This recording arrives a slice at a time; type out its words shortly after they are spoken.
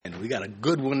We got a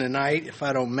good one tonight, if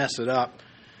I don't mess it up.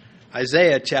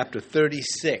 Isaiah chapter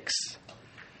 36.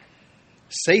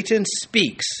 Satan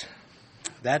speaks.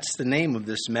 That's the name of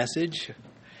this message.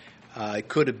 It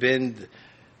could have been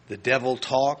the devil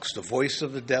talks, the voice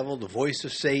of the devil, the voice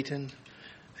of Satan.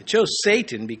 I chose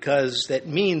Satan because that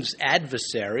means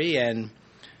adversary, and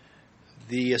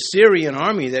the Assyrian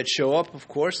army that show up, of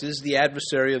course, is the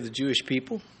adversary of the Jewish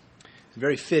people.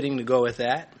 Very fitting to go with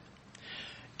that.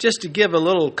 Just to give a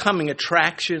little coming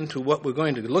attraction to what we're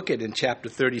going to look at in chapter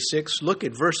 36, look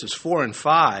at verses 4 and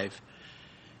 5,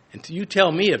 and you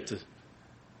tell me if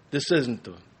this isn't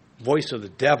the voice of the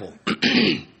devil.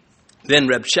 Then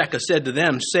Rabshakeh said to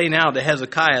them, "Say now to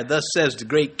Hezekiah, thus says the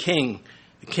great king,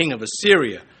 the king of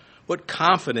Assyria, what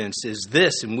confidence is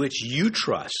this in which you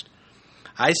trust?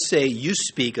 I say you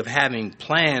speak of having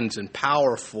plans and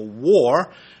power for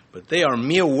war, but they are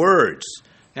mere words.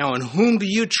 Now, in whom do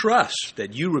you trust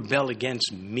that you rebel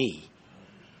against me?"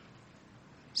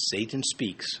 Satan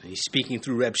speaks. He's speaking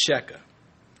through Rabshakeh.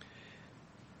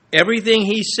 Everything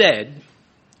he said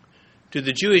to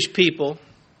the Jewish people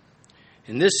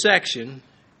in this section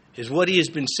is what he has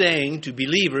been saying to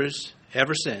believers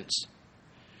ever since.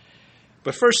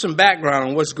 But first, some background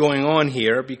on what's going on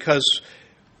here, because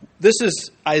this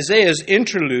is Isaiah's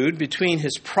interlude between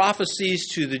his prophecies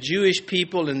to the Jewish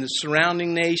people and the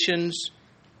surrounding nations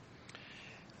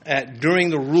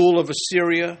during the rule of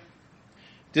Assyria.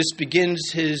 This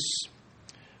begins his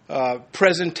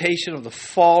presentation of the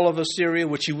fall of Assyria,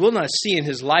 which he will not see in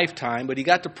his lifetime, but he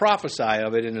got to prophesy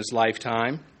of it in his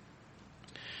lifetime.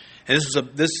 And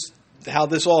how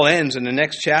this all ends in the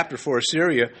next chapter for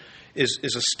Assyria is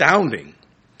astounding.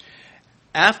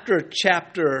 After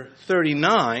chapter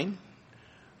 39,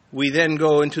 we then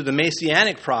go into the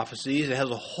Messianic prophecies. It has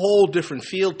a whole different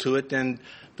feel to it than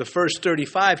the first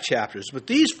 35 chapters. But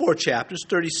these 4 chapters,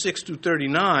 36 through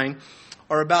 39,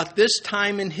 are about this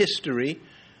time in history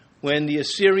when the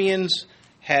Assyrians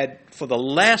had, for the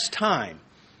last time,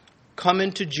 come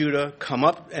into Judah,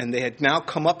 and they had now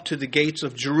come up to the gates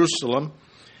of Jerusalem,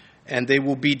 and they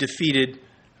will be defeated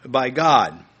by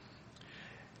God.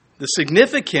 The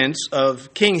significance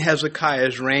of King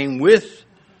Hezekiah's reign with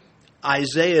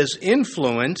Isaiah's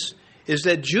influence is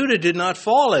that Judah did not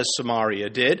fall as Samaria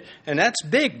did, and that's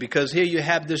big because here you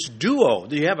have this duo.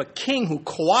 You have a king who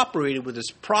cooperated with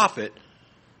his prophet.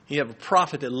 You have a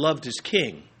prophet that loved his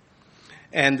king.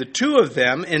 And the two of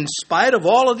them, in spite of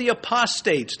all of the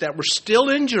apostates that were still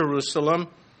in Jerusalem,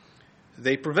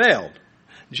 they prevailed.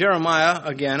 Jeremiah,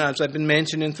 again, as I've been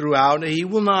mentioning throughout, he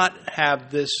will not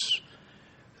have this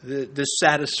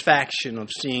satisfaction of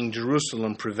seeing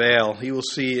Jerusalem prevail. He will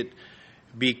see it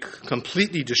be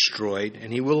completely destroyed,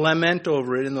 and he will lament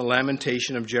over it in the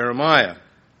lamentation of Jeremiah.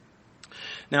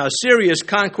 Now, Assyria's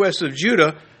conquest of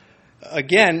Judah,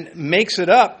 again, makes it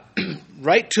up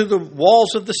right to the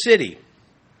walls of the city.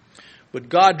 But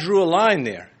God drew a line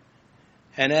there.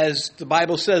 And as the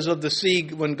Bible says of the sea,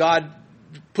 when God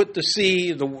put the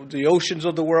sea, the oceans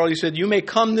of the world, he said, "You may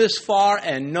come this far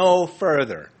and no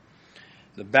further."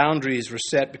 The boundaries were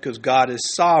set because God is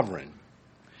sovereign.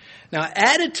 Now,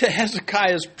 added to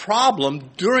Hezekiah's problem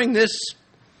during this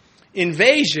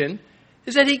invasion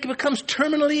is that he becomes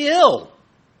terminally ill.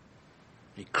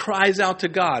 He cries out to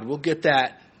God. We'll get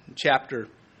that in chapter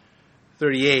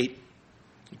 38.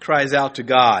 He cries out to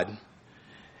God.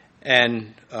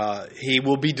 And he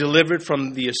will be delivered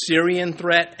from the Assyrian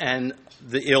threat and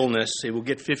the illness. He will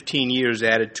get 15 years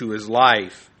added to his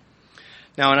life.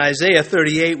 Now in Isaiah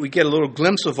 38, we get a little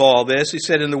glimpse of all this. He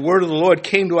said, "And the word of the Lord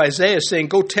came to Isaiah, saying,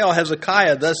 Go tell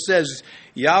Hezekiah, thus says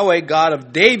Yahweh, God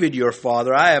of David your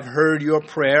father, I have heard your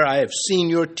prayer, I have seen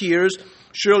your tears.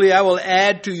 Surely I will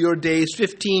add to your days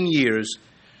 15 years.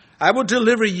 I will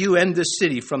deliver you and this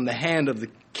city from the hand of the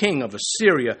king of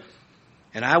Assyria,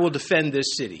 and I will defend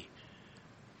this city."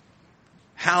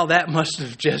 How that must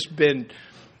have just been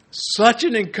such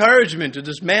an encouragement to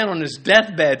this man on his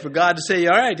deathbed for God to say,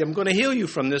 "All right, I'm going to heal you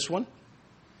from this one,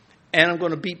 and I'm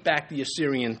going to beat back the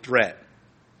Assyrian threat."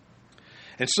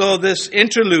 And so this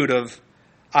interlude of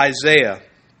Isaiah,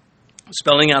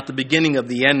 spelling out the beginning of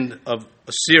the end of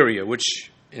Assyria, which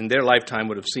in their lifetime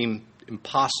would have seemed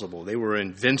impossible. They were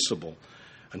invincible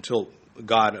until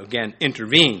God again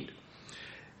intervened.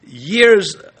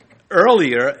 Years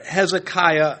earlier,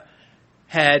 Hezekiah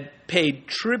had paid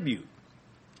tribute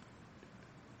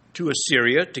to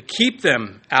Assyria to keep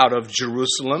them out of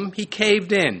Jerusalem. He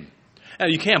caved in. Now,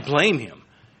 you can't blame him.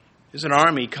 There's an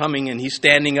army coming and he's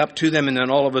standing up to them, and then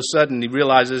all of a sudden he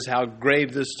realizes how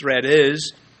grave this threat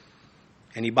is,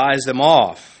 and he buys them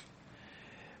off.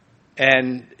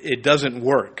 and it doesn't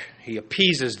work. He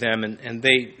appeases them, and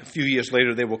they, a few years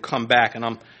later, they will come back. And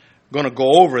I'm going to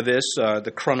go over this,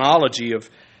 the chronology of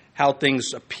how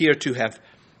things appear to have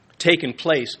taken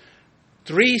place.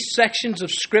 3 sections of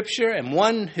Scripture and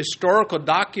 1 historical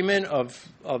document of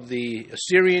the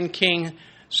Assyrian king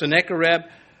Sennacherib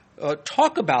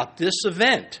talk about this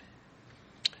event.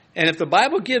 And if the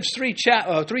Bible gives 3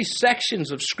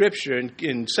 sections of Scripture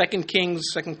in 2 Kings,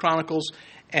 2 Chronicles,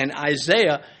 and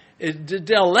Isaiah,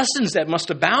 there are lessons that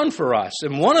must abound for us.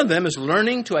 And one of them is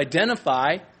learning to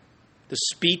identify the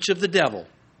speech of the devil.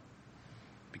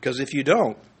 Because if you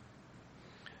don't,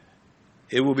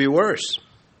 it will be worse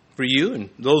for you and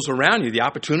those around you. The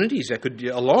opportunities that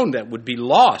would be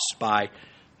lost by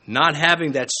not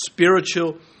having that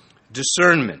spiritual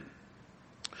discernment.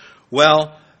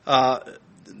 Well,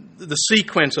 the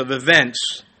sequence of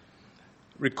events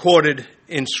recorded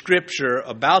in Scripture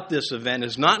about this event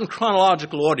is not in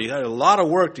chronological order. You had a lot of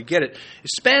work to get it.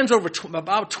 It spans over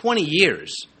about 20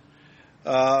 years.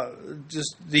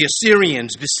 Just the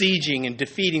Assyrians besieging and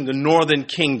defeating the northern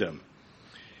kingdom.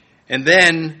 And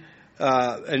then,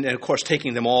 and of course,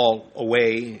 taking them all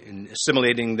away and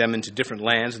assimilating them into different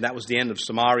lands. And that was the end of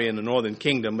Samaria and the northern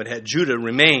kingdom, but Judah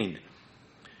remained.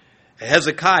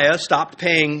 Hezekiah stopped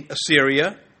paying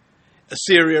Assyria.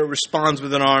 Assyria responds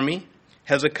with an army.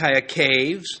 Hezekiah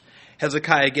caves.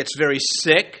 Hezekiah gets very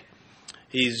sick.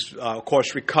 He's, of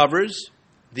course, recovers.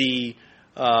 The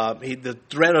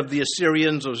threat of the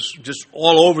Assyrians was just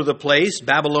all over the place.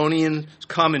 Babylonians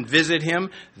come and visit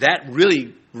him. That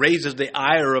really raises the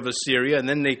ire of Assyria, and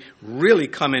then they really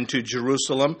come into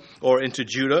Jerusalem, or into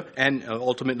Judah, and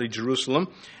ultimately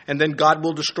Jerusalem. And then God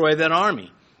will destroy that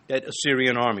army, that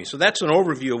Assyrian army. So that's an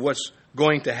overview of what's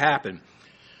going to happen.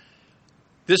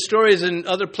 This story is in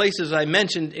other places I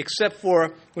mentioned, except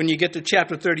for when you get to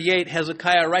chapter 38,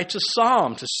 Hezekiah writes a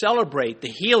psalm to celebrate the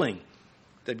healing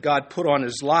that God put on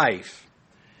his life.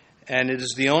 And it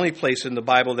is the only place in the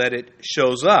Bible that it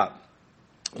shows up.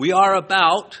 We are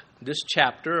about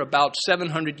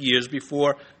 700 years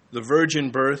before the virgin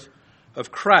birth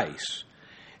of Christ.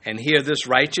 And here this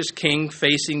righteous king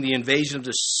facing the invasion of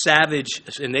the savage,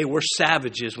 and they were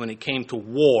savages when it came to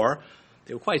war.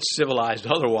 They were quite civilized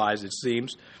otherwise, it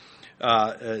seems.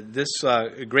 This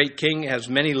great king has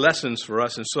many lessons for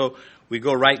us, and so we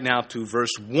go right now to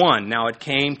verse 1. Now it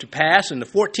came to pass in the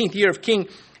 14th year of King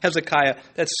Hezekiah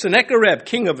that Sennacherib,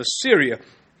 king of Assyria,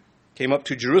 came up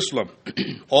to Jerusalem,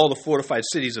 all the fortified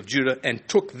cities of Judah, and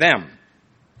took them.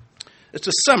 It's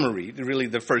a summary, really,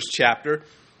 the first chapter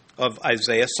of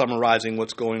Isaiah, summarizing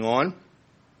what's going on.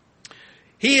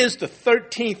 He is the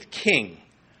 13th king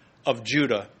of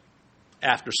Judah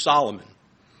after Solomon,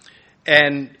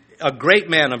 and a great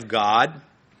man of God.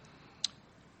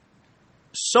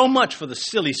 So much for the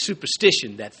silly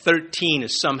superstition that 13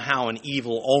 is somehow an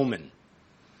evil omen.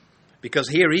 Because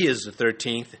here he is the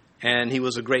 13th, and he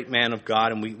was a great man of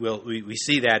God, and we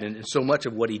see that in so much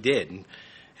of what he did. And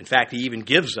in fact, he even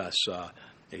gives us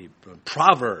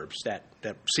proverbs that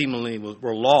seemingly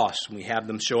were lost. We have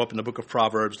them show up in the book of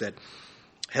Proverbs that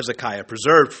Hezekiah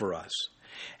preserved for us.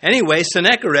 Anyway,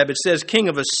 Sennacherib, it says, king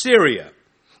of Assyria.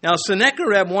 Now,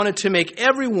 Sennacherib wanted to make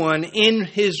everyone in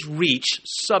his reach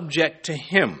subject to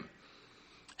him,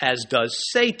 as does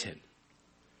Satan.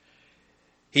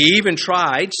 He even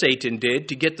tried, Satan did,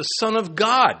 to get the Son of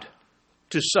God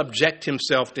to subject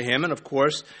himself to him. And of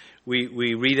course,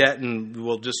 we read that, and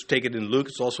we'll just take it in Luke.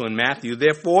 It's also in Matthew.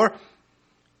 Therefore,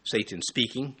 Satan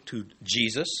speaking to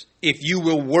Jesus, if you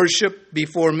will worship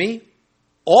before me,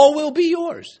 all will be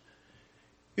yours.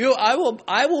 I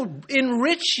will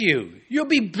enrich you. You'll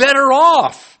be better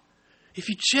off if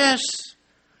you just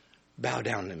bow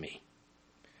down to me.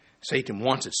 Satan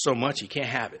wants it so much he can't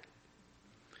have it.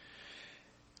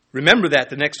 Remember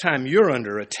that the next time you're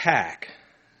under attack,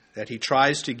 that he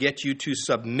tries to get you to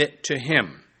submit to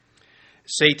him.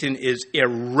 Satan is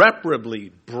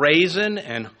irreparably brazen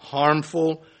and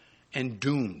harmful and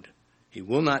doomed. He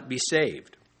will not be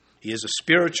saved. He is a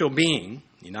spiritual being.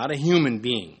 He's not a human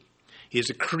being. He is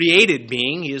a created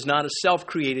being. He is not a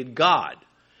self-created God.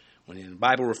 When the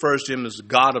Bible refers to him as the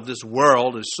God of this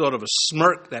world, it's sort of a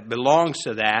smirk that belongs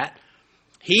to that.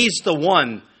 He's the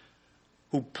one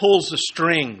who pulls the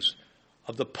strings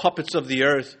of the puppets of the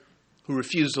earth who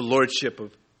refuse the lordship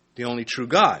of the only true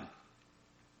God.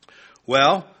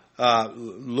 Well,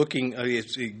 looking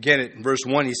again at verse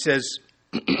 1, he says,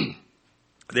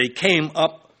 they came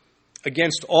up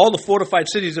against all the fortified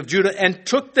cities of Judah and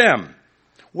took them.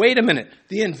 Wait a minute.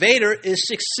 The invader is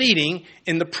succeeding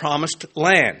in the promised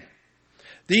land.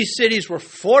 These cities were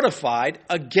fortified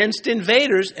against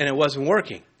invaders, and it wasn't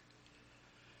working.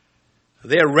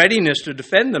 their readiness to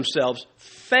defend themselves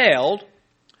failed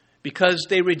because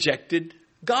they rejected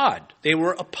God. They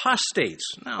were apostates.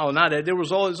 No, there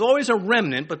was always a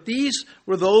remnant, but these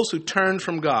were those who turned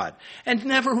from God and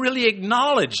never really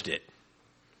acknowledged it.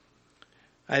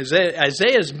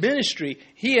 Isaiah's ministry,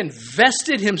 he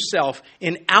invested himself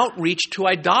in outreach to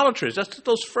idolaters. That's what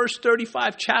those first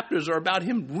 35 chapters are about,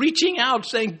 him reaching out,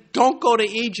 saying, don't go to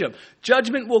Egypt.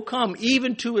 Judgment will come,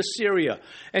 even to Assyria.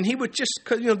 And he would just,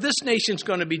 this nation's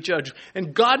going to be judged.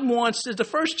 And God wants, the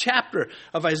first chapter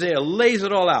of Isaiah lays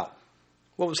it all out,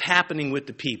 what was happening with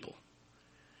the people.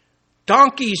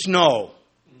 Donkeys know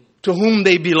to whom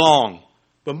they belong,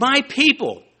 but my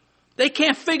people, they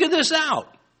can't figure this out.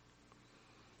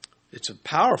 It's a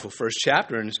powerful first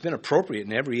chapter, and it's been appropriate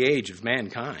in every age of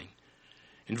mankind.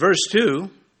 In verse 2,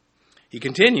 he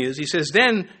continues, he says,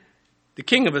 then the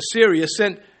king of Assyria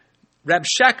sent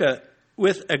Rabshakeh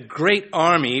with a great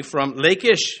army from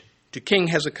Lachish to King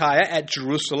Hezekiah at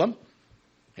Jerusalem,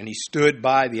 and he stood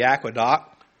by the aqueduct,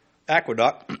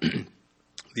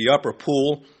 the upper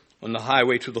pool on the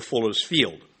highway to the fuller's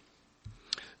field.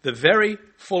 The very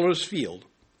fuller's field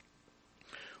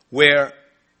where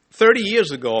 30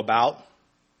 years ago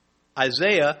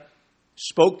Isaiah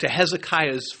spoke to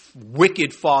Hezekiah's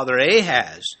wicked father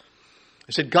Ahaz.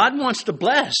 He said, God wants to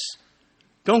bless.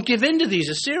 Don't give in to these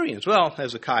Assyrians. Well,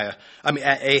 Ahaz,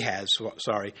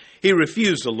 he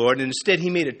refused the Lord, and instead he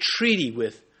made a treaty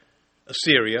with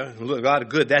Assyria. God,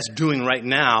 good, that's doing right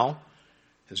now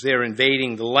as they're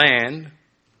invading the land.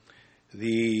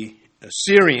 The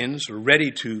Assyrians were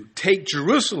ready to take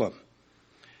Jerusalem.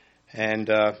 And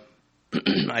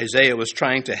Isaiah was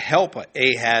trying to help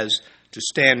Ahaz to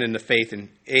stand in the faith, and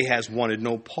Ahaz wanted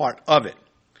no part of it.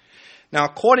 Now,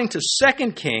 according to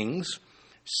 2 Kings,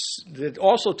 that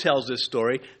also tells this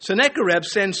story, Sennacherib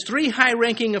sends 3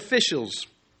 high-ranking officials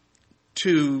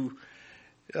to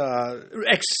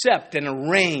accept and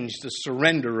arrange the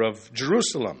surrender of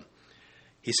Jerusalem.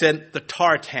 He sent the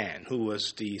Tartan, who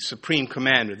was the supreme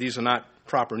commander. These are not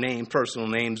proper names, personal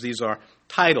names. These are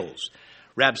titles.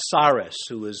 Rabsaris,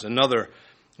 who was another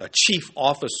chief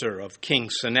officer of King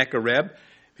Sennacherib,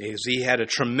 because he had a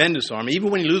tremendous army.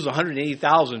 Even when he loses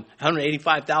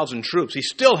 185,000 troops, he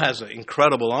still has an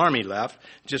incredible army left,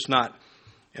 just not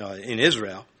in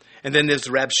Israel. And then there's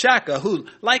Rabshakeh, who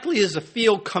likely is a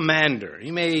field commander.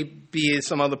 He may be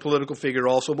some other political figure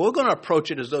also, but we're going to approach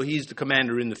it as though he's the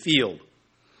commander in the field.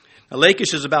 Now,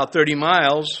 Lachish is about 30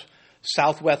 miles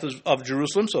southwest of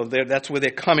Jerusalem, so that's where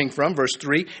they're coming from. Verse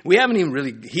 3. We haven't even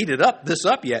really heated this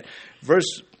up yet.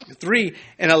 Verse 3,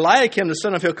 and Eliakim, the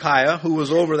son of Hilkiah, who was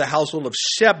over the household of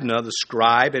Shebna, the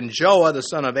scribe, and Joah, the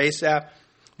son of Asaph,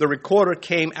 the recorder,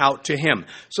 came out to him.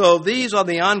 So these are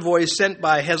the envoys sent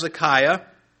by Hezekiah.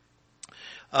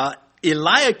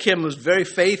 Eliakim was very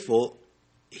faithful.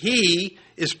 He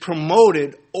is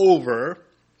promoted over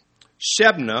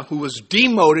Shebna, who was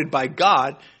demoted by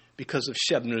God because of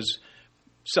Shebna's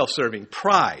self-serving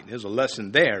pride. There's a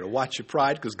lesson there to watch your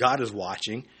pride because God is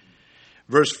watching.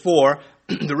 Verse 4,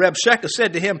 the Rabshakeh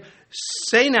said to him,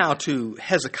 say now to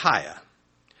Hezekiah,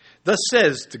 thus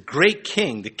says the great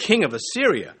king, the king of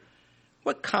Assyria,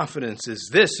 what confidence is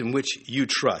this in which you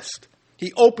trust?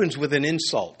 He opens with an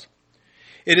insult.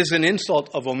 It is an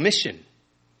insult of omission,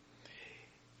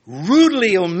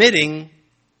 rudely omitting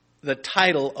the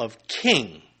title of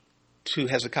king to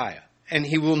Hezekiah. And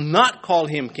he will not call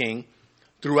him king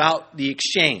throughout the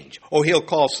exchange. Or he'll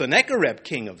call Sennacherib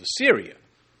king of Assyria.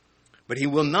 But he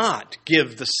will not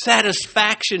give the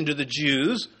satisfaction to the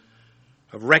Jews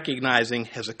of recognizing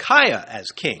Hezekiah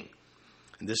as king.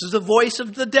 And this is the voice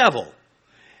of the devil.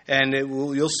 And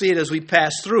you'll see it as we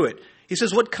pass through it. He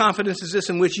says, what confidence is this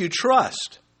in which you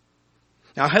trust?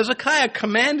 Now Hezekiah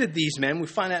commanded these men, we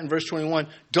find that in verse 21,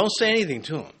 don't say anything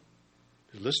to him.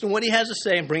 Listen to what he has to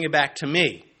say and bring it back to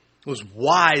me. It was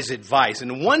wise advice.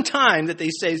 And one time that they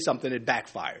say something, it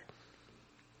backfired.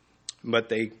 But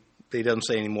they don't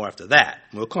say any more after that.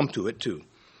 We'll come to it too.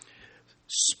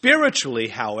 Spiritually,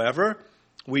 however,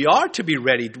 we are to be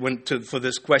ready for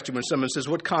this question when someone says,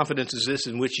 what confidence is this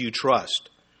in which you trust?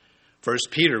 1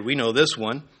 Peter, we know this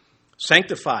one.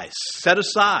 Sanctify, set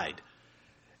aside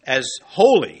as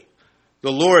holy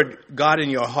the Lord God in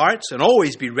your hearts, and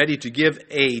always be ready to give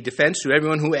a defense to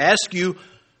everyone who asks you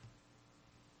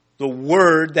the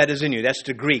word that is in you. That's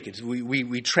the Greek.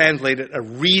 We translated a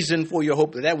reason for your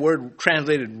hope. That word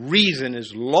translated reason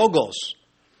is logos.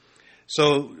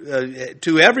 So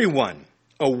to everyone,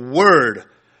 a word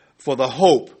for the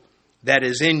hope that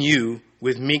is in you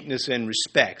with meekness and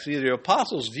respect. See, the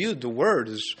apostles viewed the word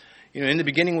as, in the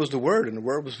beginning was the Word, and the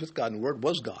Word was with God, and the Word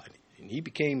was God. And He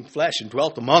became flesh and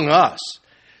dwelt among us.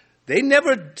 They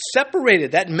never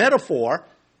separated that metaphor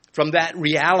from that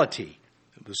reality.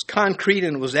 It was concrete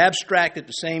and it was abstract at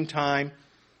the same time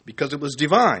because it was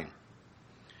divine.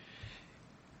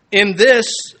 In this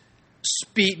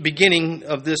beginning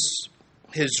of this,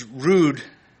 his rude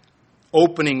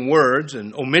opening words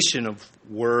and omission of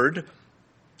word,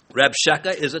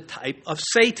 Rabshakeh is a type of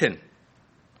Satan.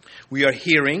 We are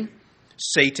hearing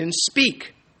Satan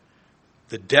speak.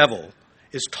 The devil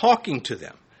is talking to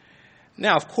them.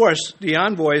 Now, of course, the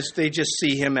envoys, they just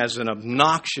see him as an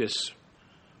obnoxious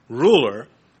ruler,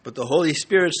 but the Holy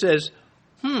Spirit says,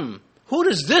 who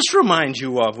does this remind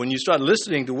you of when you start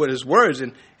listening to what his words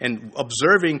and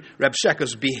observing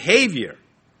Rabshakeh's behavior,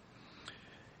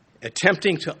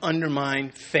 attempting to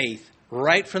undermine faith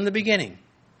right from the beginning?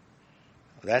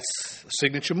 That's a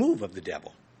signature move of the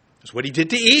devil. It's what he did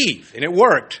to Eve, and it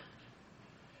worked.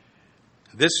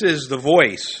 This is the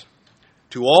voice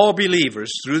to all believers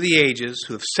through the ages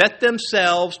who have set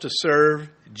themselves to serve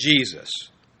Jesus.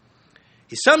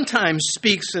 He sometimes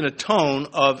speaks in a tone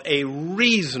of a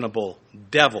reasonable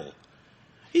devil.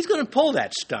 He's going to pull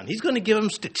that stunt. He's going to give them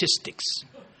statistics.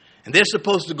 And they're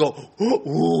supposed to go,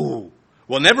 ooh.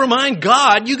 Well, never mind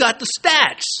God, you got the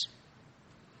stats.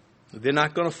 They're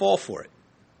not going to fall for it.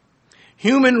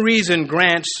 Human reason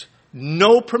grants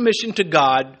no permission to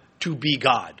God to be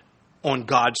God on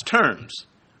God's terms.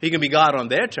 He can be God on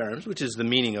their terms, which is the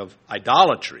meaning of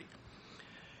idolatry.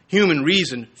 Human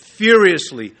reason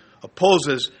furiously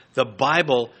opposes the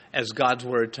Bible as God's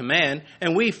word to man,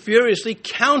 and we furiously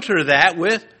counter that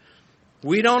with,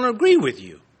 we don't agree with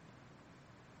you.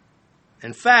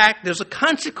 In fact, there's a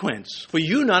consequence for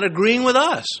you not agreeing with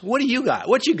us. What do you got?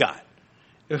 What you got?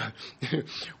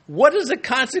 What is the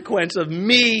consequence of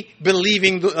me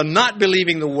not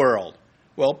believing the world?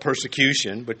 Well,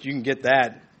 persecution, but you can get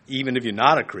that even if you're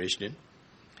not a Christian.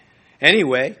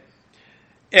 Anyway,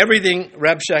 everything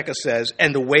Rabshakeh says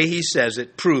and the way he says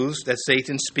it proves that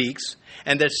Satan speaks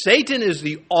and that Satan is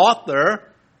the author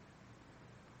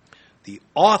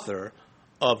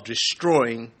of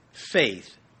destroying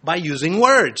faith by using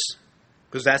words.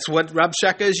 Because that's what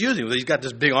Rabshakeh is using. He's got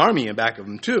this big army in back of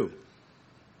him too.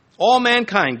 All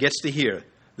mankind gets to hear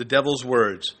the devil's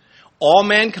words. All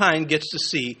mankind gets to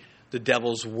see the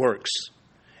devil's works.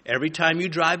 Every time you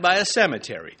drive by a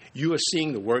cemetery, you are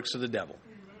seeing the works of the devil.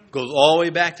 It goes all the way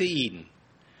back to Eden.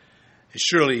 And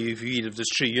surely if you eat of this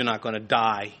tree, you're not going to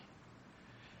die.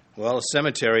 Well, a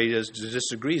cemetery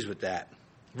disagrees with that.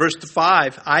 Verse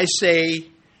 5, I say,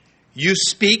 you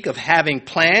speak of having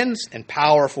plans and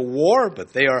power for war,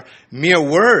 but they are mere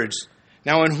words.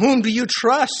 Now in whom do you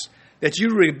trust that you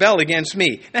rebel against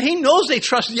me? Now he knows they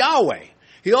trust Yahweh.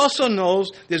 He also knows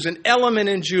there's an element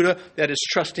in Judah that is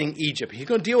trusting Egypt. He's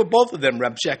going to deal with both of them,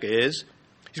 Rabshakeh is.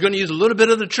 He's going to use a little bit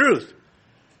of the truth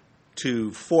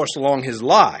to force along his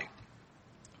lie,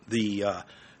 the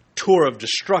tour of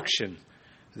destruction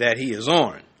that he is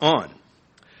on.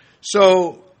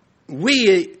 So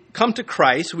we come to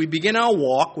Christ, we begin our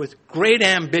walk with great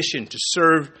ambition to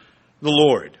serve the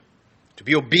Lord, to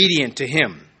be obedient to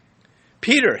him.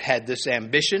 Peter had this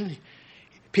ambition.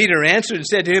 Peter answered and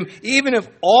said to him, even if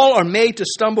all are made to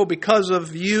stumble because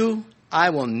of you, I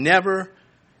will never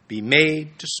be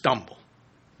made to stumble.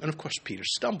 And of course, Peter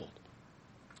stumbled.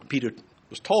 Peter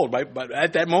was told, but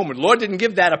at that moment, the Lord didn't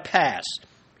give that a pass.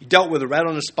 He dealt with it right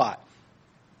on the spot.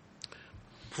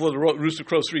 Before the rooster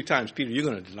crows 3 times, Peter, you're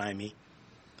going to deny me.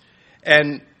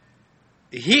 And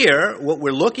here, what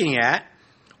we're looking at,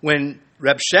 when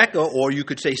Rabshakeh, or you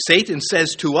could say Satan,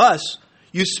 says to us,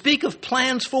 you speak of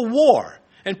plans for war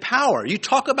and power. You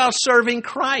talk about serving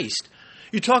Christ.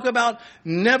 You talk about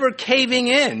never caving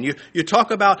in. You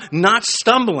talk about not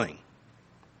stumbling.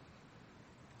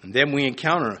 And then we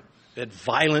encounter that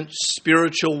violent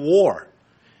spiritual war,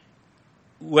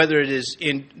 whether it is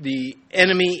in the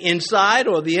enemy inside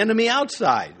or the enemy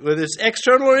outside, whether it's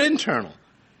external or internal.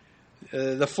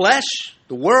 The flesh,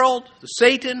 the world, the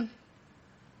Satan,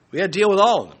 we got to deal with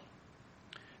all of them.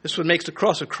 This is what makes the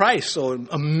cross of Christ so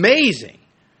amazing.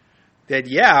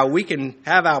 That, we can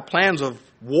have our plans of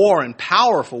war and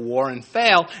powerful war and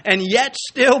fail, and yet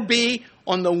still be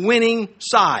on the winning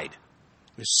side.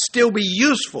 Still be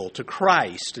useful to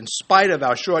Christ in spite of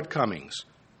our shortcomings.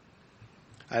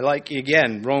 I like,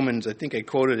 again, Romans, I think I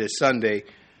quoted it Sunday,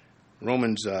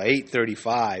 Romans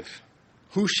 8:35.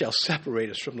 Who shall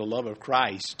separate us from the love of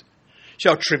Christ?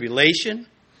 Shall tribulation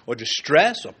or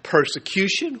distress or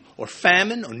persecution or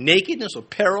famine or nakedness or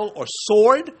peril or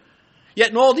sword? Yet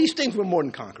in all these things we're more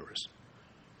than conquerors.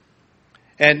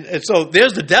 And so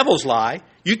there's the devil's lie.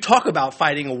 You talk about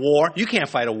fighting a war. You can't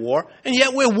fight a war. And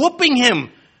yet we're whooping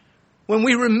him when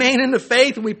we remain in the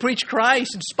faith and we preach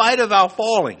Christ in spite of our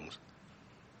fallings.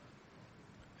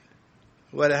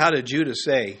 How did Judah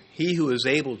say? He who is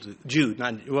able to, Jude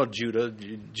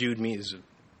means a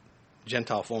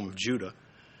Gentile form of Judah.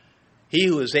 He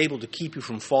who is able to keep you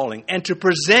from falling and to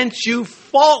present you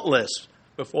faultless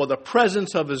before the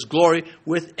presence of his glory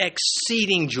with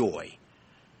exceeding joy.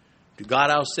 To God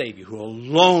our Savior, who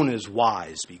alone is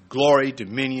wise, be glory,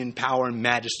 dominion, power, and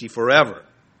majesty forever.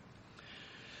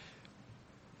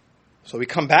 So we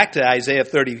come back to Isaiah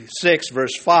 36,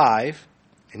 verse 5,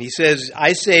 and he says,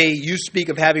 I say, you speak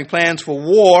of having plans for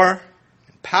war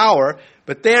and power,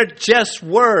 but they're just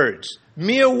words,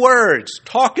 mere words.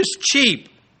 Talk is cheap.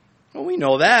 Well, we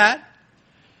know that.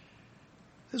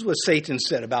 This is what Satan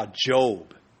said about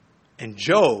Job. And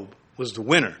Job was the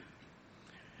winner.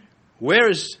 Where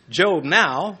is Job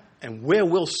now, and where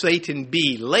will Satan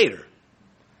be later?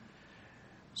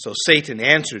 So Satan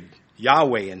answered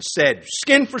Yahweh and said,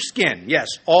 skin for skin. Yes,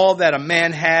 all that a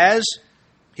man has,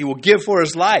 he will give for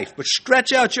his life. But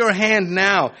stretch out your hand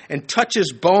now and touch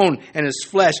his bone and his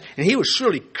flesh, and he will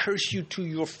surely curse you to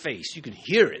your face. You can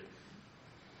hear it.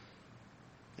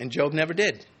 And Job never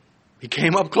did. He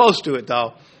came up close to it,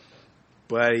 though,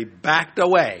 but he backed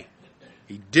away.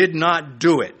 He did not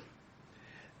do it.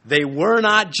 They were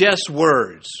not just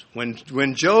words.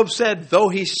 When Job said, though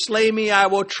he slay me, I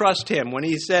will trust him. When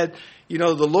he said,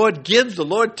 the Lord gives, the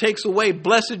Lord takes away.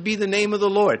 Blessed be the name of the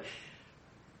Lord.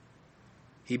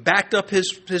 He backed up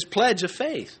his pledge of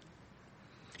faith.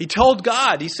 He told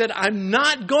God, he said, I'm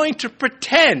not going to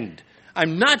pretend.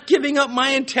 I'm not giving up my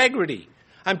integrity.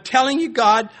 I'm telling you,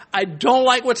 God, I don't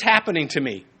like what's happening to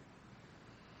me.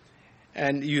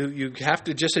 And you have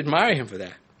to just admire him for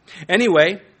that.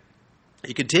 Anyway,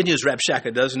 he continues,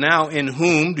 Rabshakeh does, now in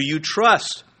whom do you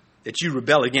trust that you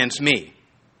rebel against me?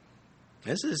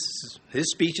 This is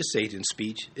his speech is Satan's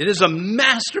speech. It is a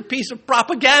masterpiece of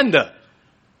propaganda.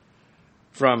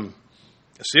 From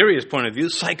Assyria's point of view,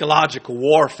 psychological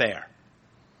warfare.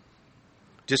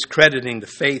 Discrediting the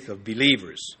faith of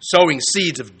believers. Sowing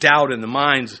seeds of doubt in the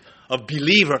minds of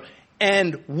believer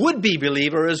and would-be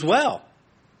believer as well.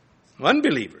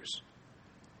 Unbelievers.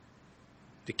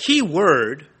 The key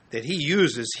word that he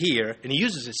uses here, and he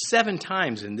uses it 7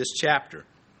 times in this chapter,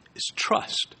 is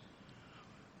trust.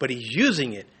 But he's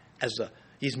using it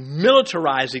he's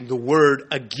militarizing the word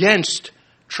against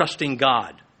trusting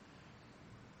God.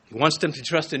 He wants them to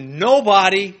trust in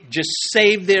nobody, just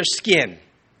save their skin.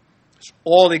 That's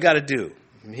all they got to do.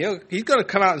 And he's going to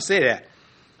come out and say that.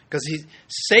 Because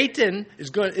Satan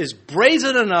is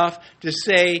brazen enough to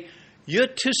say, you're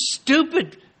too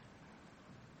stupid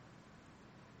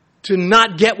to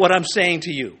not get what I'm saying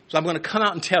to you. So I'm going to come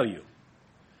out and tell you.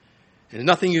 And there's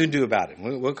nothing you can do about it.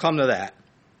 We'll come to that.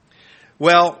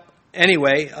 Well,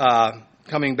 anyway,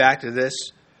 coming back to this,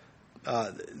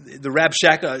 the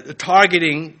Rabshakeh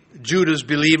targeting Judah's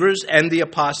believers and the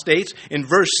apostates. In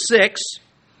verse 6,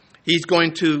 he's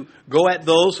going to go at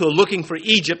those who are looking for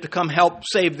Egypt to come help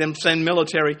save them, send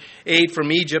military aid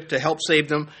from Egypt to help save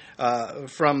them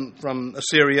from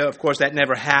Assyria. Of course, that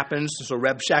never happens, so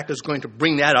Rabshakeh is going to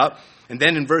bring that up. And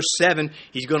then in verse 7,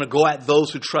 he's going to go at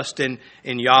those who trust in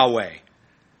Yahweh.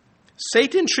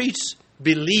 Satan treats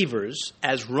believers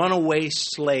as runaway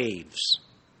slaves.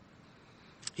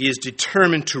 He is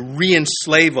determined to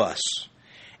re-enslave us.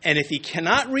 And if he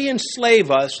cannot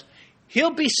re-enslave us,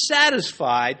 he'll be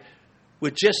satisfied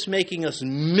with just making us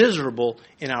miserable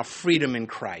in our freedom in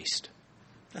Christ.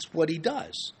 That's what he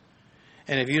does.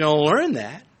 And if you don't learn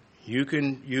that, you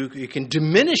can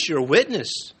diminish your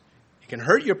witness. You can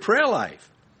hurt your prayer life.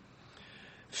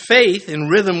 Faith in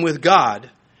rhythm with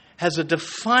God has a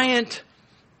defiant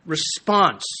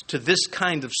response to this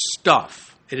kind of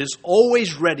stuff. It is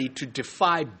always ready to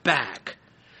defy back.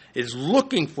 It is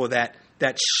looking for that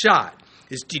shot.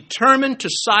 Is determined to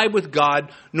side with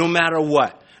God no matter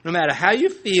what. No matter how you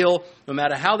feel, no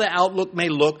matter how the outlook may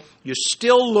look, you're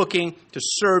still looking to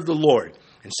serve the Lord.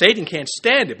 And Satan can't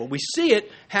stand it, but we see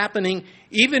it happening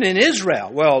even in Israel.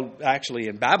 Well, actually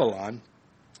in Babylon,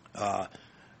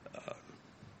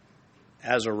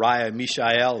 Azariah,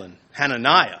 Mishael, and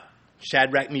Hananiah,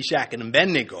 Shadrach, Meshach, and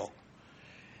Abednego.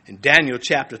 In Daniel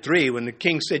chapter 3, when the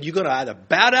king said, you're going to either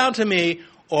bow down to me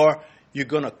or you're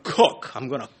going to cook. I'm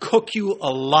going to cook you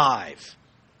alive.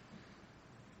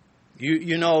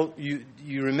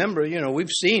 You remember, we've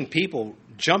seen people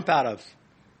jump out of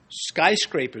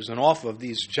skyscrapers and off of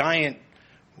these giant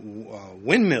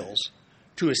windmills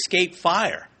to escape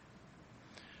fire.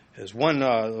 There's one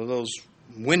of those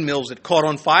windmills that caught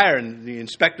on fire, and the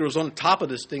inspector was on top of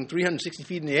this thing 360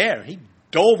 feet in the air. He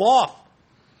dove off.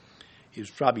 He was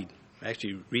probably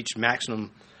actually reached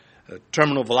maximum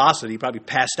terminal velocity. He probably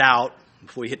passed out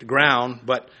before he hit the ground.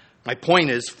 But my point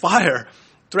is, fire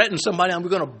threatens somebody, and we're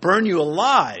going to burn you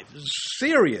alive. It's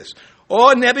serious.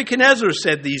 Oh, Nebuchadnezzar,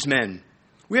 said these men,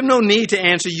 we have no need to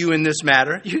answer you in this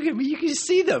matter. You can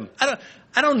see them.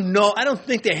 I don't know. I don't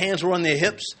think their hands were on their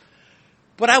hips,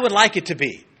 but I would like it to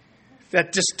be.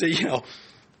 That just, the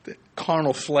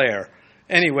carnal flair.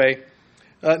 Anyway,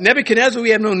 Nebuchadnezzar,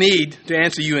 we have no need to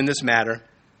answer you in this matter.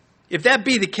 If that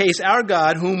be the case, our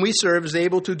God, whom we serve, is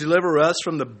able to deliver us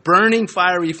from the burning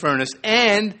fiery furnace,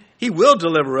 and he will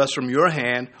deliver us from your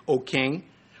hand, O king.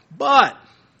 But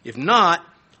if not,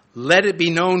 let it be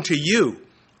known to you,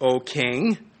 O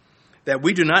king, that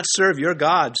we do not serve your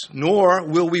gods, nor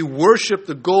will we worship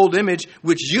the gold image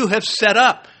which you have set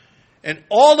up. And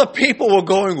all the people were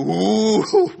going,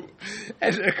 ooh.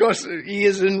 And of course, he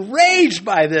is enraged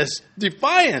by this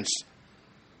defiance.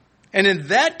 And in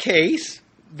that case,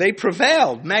 they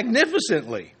prevailed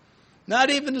magnificently.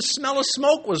 Not even the smell of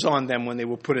smoke was on them when they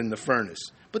were put in the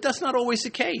furnace. But that's not always the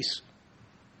case.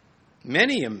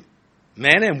 Many a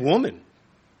man and woman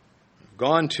have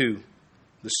gone to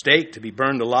the stake to be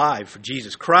burned alive for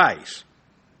Jesus Christ.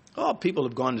 Oh, people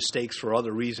have gone to stakes for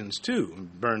other reasons too,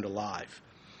 and burned alive.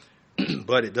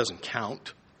 But it doesn't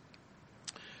count.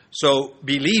 So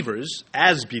believers,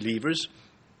 as believers,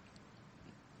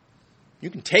 you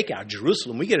can take our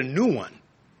Jerusalem, we get a new one.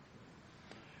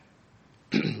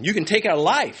 You can take our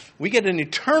life, we get an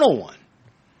eternal one.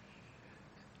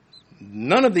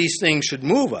 None of these things should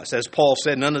move us. As Paul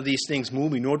said, none of these things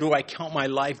move me, nor do I count my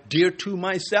life dear to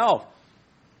myself,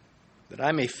 that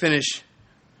I may finish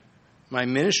my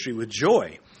ministry with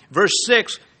joy. Verse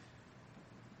 6,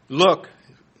 look,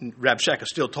 Rabshakeh is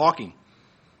still talking.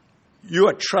 You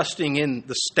are trusting in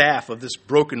the staff of this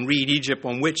broken reed, Egypt,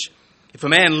 on which if a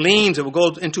man leans, it will go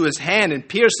into his hand and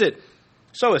pierce it.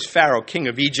 So is Pharaoh, king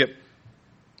of Egypt,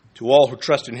 to all who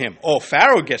trust in him. Oh,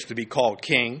 Pharaoh gets to be called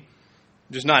king,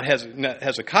 just not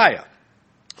Hezekiah.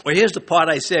 Well, here's the part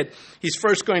I said. He's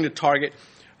first going to target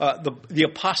the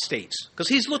apostates, because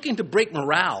he's looking to break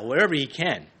morale wherever he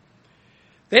can.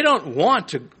 They don't want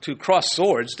to cross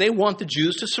swords. They want the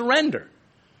Jews to surrender.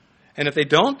 And if they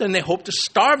don't, then they hope to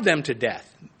starve them to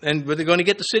death. But they're going to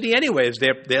get the city anyway, as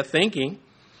they're thinking.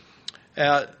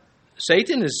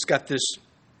 Satan has got this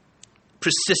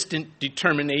persistent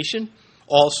determination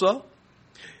also.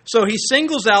 So he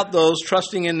singles out those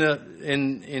trusting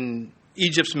in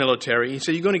Egypt's military. He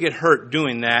said, you're going to get hurt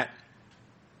doing that.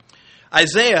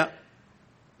 Isaiah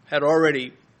had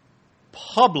already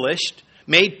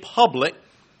made public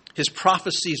his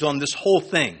prophecies on this whole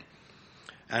thing.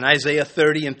 And Isaiah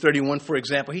 30 and 31, for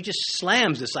example, he just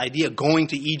slams this idea of going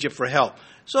to Egypt for help.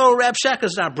 So Rabshakeh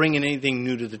is not bringing anything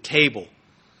new to the table.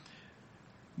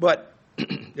 But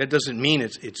that doesn't mean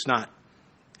it's not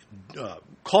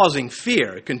causing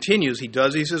fear. It continues, he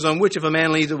does. He says, on which if a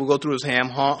man leads, it will go through his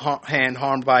hand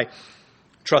harmed by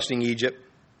trusting Egypt.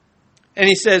 And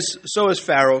he says, so is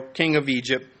Pharaoh, king of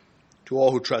Egypt, to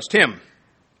all who trust him.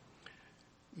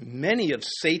 Many of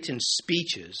Satan's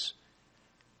speeches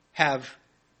have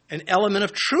an element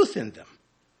of truth in them.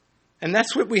 And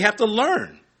that's what we have to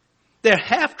learn. They're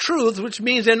half-truths, which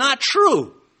means they're not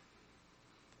true.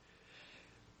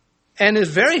 And is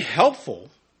very helpful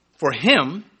for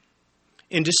him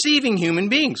in deceiving human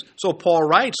beings. So Paul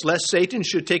writes, lest Satan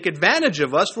should take advantage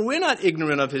of us, for we're not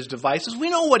ignorant of his devices. We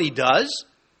know what he does.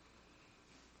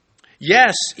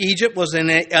 Yes, Egypt was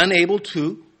unable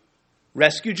to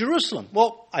rescue Jerusalem.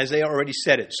 Well, Isaiah already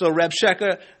said it. So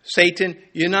Rabshakeh, Satan,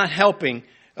 you're not helping.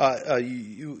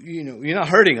 You're not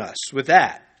hurting us with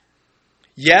that.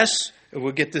 Yes,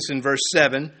 we'll get this in verse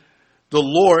 7. The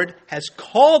Lord has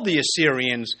called the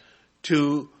Assyrians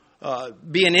to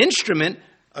be an instrument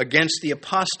against the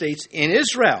apostates in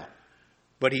Israel.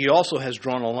 But he also has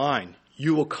drawn a line.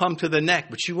 You will come to the neck,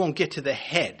 but you won't get to the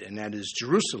head, and that is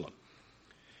Jerusalem.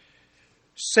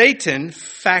 Satan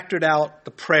factored out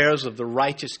the prayers of the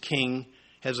righteous king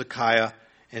Hezekiah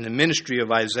and the ministry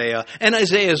of Isaiah. And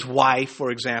Isaiah's wife,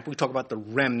 for example, we talk about the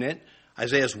remnant.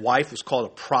 Isaiah's wife was called a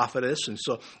prophetess, and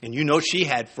she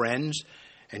had friends,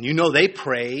 and they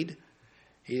prayed.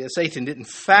 Satan didn't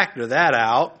factor that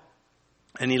out,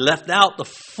 and he left out the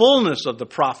fullness of the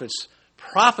prophet's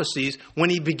prophecies when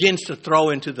he begins to throw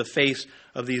into the face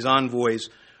of these envoys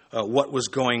what was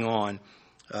going on.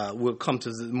 We'll come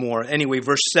to more. Anyway,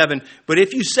 verse 7, but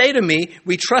if you say to me,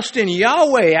 we trust in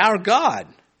Yahweh our God,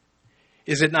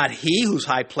 is it not he whose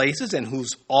high places and whose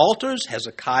altars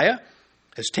Hezekiah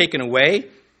has taken away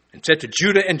and said to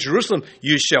Judah and Jerusalem,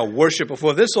 you shall worship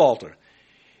before this altar?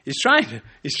 He's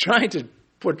trying to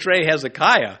portray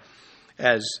Hezekiah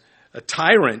as a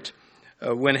tyrant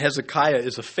when Hezekiah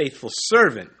is a faithful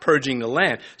servant purging the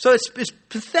land. So it's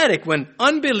pathetic when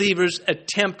unbelievers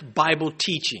attempt Bible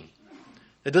teaching.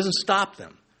 It doesn't stop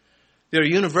them. There are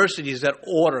universities that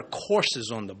order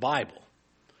courses on the Bible.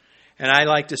 And I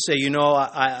like to say,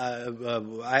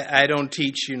 I don't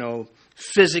teach,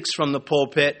 physics from the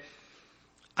pulpit.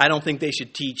 I don't think they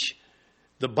should teach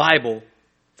the Bible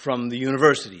from the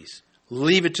universities.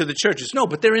 Leave it to the churches. No,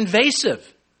 but they're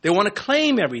invasive. They want to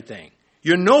claim everything.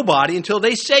 You're nobody until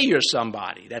they say you're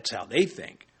somebody. That's how they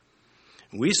think.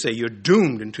 And we say you're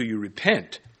doomed until you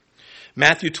repent.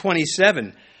 Matthew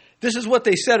 27, this is what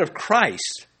they said of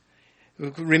Christ.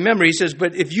 Remember, he says,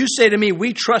 but if you say to me,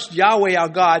 we trust Yahweh our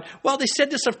God. Well, they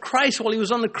said this of Christ while he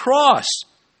was on the cross.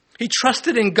 He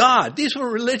trusted in God. These were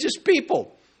religious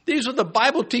people. These were the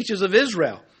Bible teachers of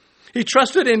Israel. He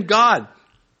trusted in God.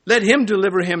 Let him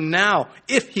deliver him now,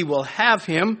 if he will have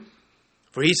him.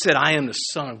 For he said, I am the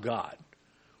Son of God.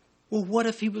 Well, what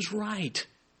if he was right?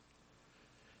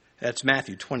 That's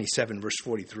Matthew 27, verse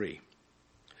 43.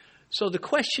 So the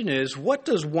question is, what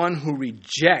does one who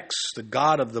rejects the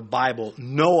God of the Bible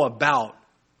know about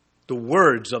the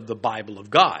words of the Bible of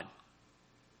God?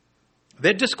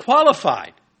 They're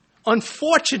disqualified.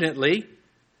 Unfortunately,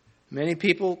 many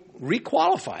people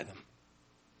requalify them.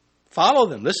 Follow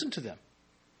them, listen to them.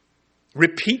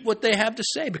 Repeat what they have to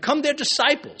say. Become their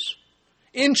disciples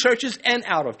in churches and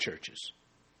out of churches.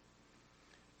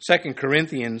 2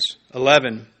 Corinthians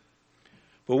 11,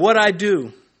 but what I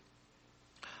do,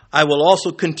 I will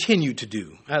also continue to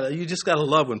do. You just got to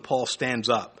love when Paul stands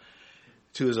up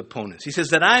to his opponents. He says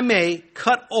that I may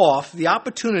cut off the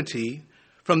opportunity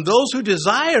from those who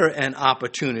desire an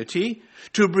opportunity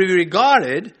to be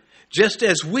regarded just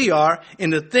as we are in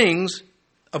the things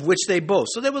of which they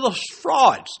boast. So they were those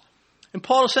frauds. And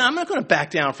Paul is saying, I'm not going to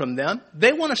back down from them.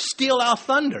 They want to steal our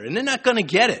thunder, and they're not going to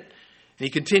get it. And he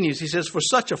continues, he says, for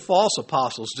such are false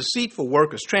apostles, deceitful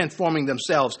workers, transforming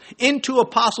themselves into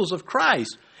apostles of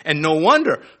Christ. And no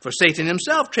wonder, for Satan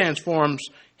himself transforms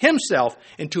himself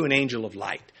into an angel of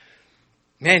light.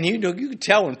 Man, you could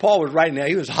tell when Paul was writing that,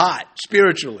 he was hot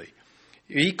spiritually.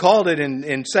 He called it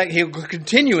he'll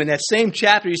continue in that same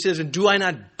chapter. He says, and do I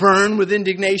not burn with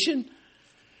indignation?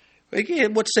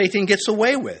 What Satan gets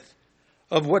away with,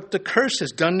 of what the curse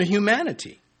has done to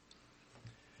humanity.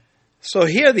 So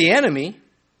here the enemy,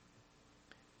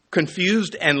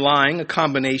 confused and lying, a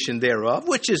combination thereof,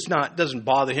 which doesn't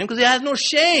bother him because he has no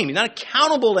shame. He's not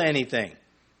accountable to anything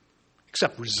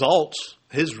except results,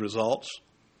 his results.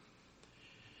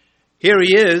 Here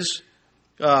he is,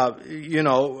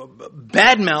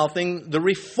 bad-mouthing the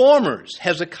reformers,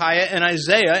 Hezekiah and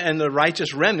Isaiah and the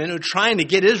righteous remnant who are trying to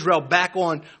get Israel back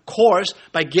on course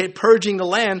by purging the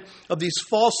land of these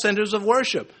false centers of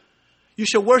worship. You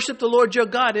shall worship the Lord your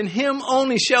God, and him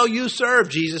only shall you serve,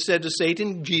 Jesus said to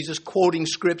Satan, Jesus quoting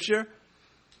Scripture.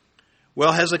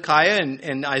 Well, Hezekiah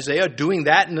and Isaiah are doing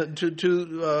that to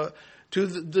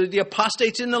the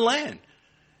apostates in the land.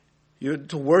 You're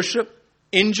to worship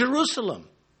in Jerusalem,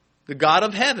 the God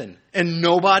of heaven, and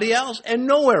nobody else, and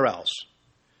nowhere else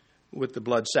with the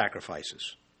blood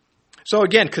sacrifices. So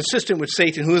again, consistent with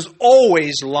Satan, who is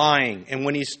always lying, and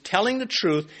when he's telling the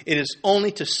truth, it is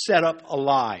only to set up a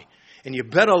lie. And you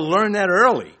better learn that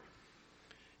early.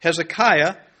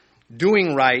 Hezekiah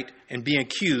doing right and being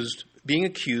accused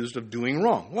of doing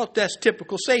wrong. Well, that's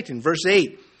typical Satan. Verse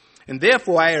 8, and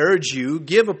therefore I urge you,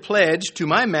 give a pledge to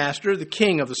my master, the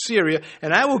king of Assyria,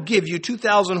 and I will give you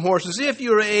 2,000 horses if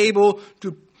you are able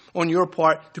to, on your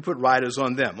part, to put riders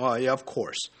on them. Oh, yeah, of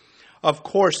course. Of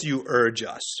course you urge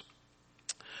us.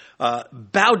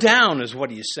 Bow down is what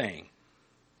he is saying.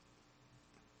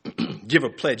 Give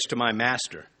a pledge to my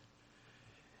master.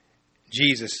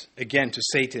 Jesus, again to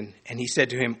Satan, and he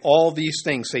said to him, all these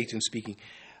things, Satan speaking,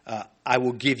 I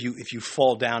will give you if you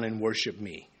fall down and worship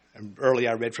me. And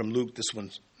earlier I read from Luke, this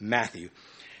one's Matthew.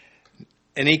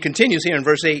 And he continues here in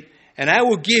verse 8, and I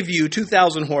will give you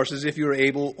 2,000 horses if you are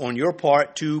able on your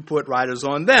part to put riders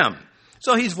on them.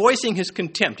 So he's voicing his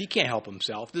contempt. He can't help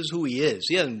himself. This is who he is.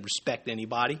 He doesn't respect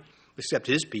anybody except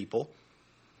his people.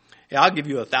 Yeah, I'll give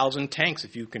you 1,000 tanks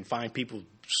if you can find people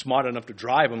smart enough to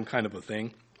drive them, kind of a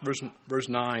thing. Verse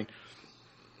 9.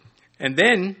 And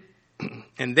then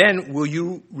will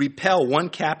you repel one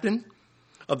captain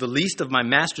of the least of my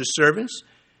master's servants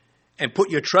and put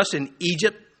your trust in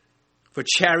Egypt for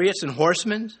chariots and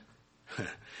horsemen?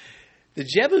 The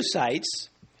Jebusites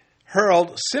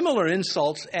hurled similar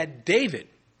insults at David.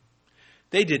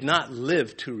 They did not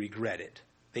live to regret it.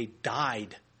 They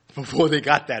died before they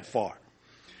got that far.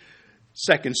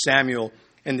 2 Samuel,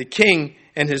 and the king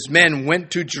and his men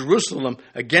went to Jerusalem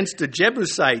against the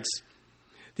Jebusites.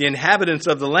 The inhabitants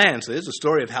of the land. So this is a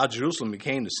story of how Jerusalem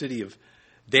became the city of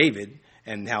David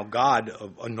and how God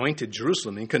anointed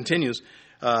Jerusalem. And continues,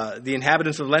 the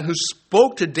inhabitants of the land who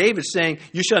spoke to David saying,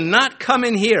 you shall not come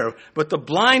in here, but the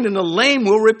blind and the lame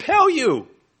will repel you.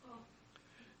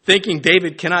 Thinking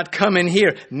David cannot come in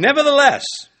here. Nevertheless,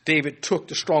 David took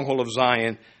the stronghold of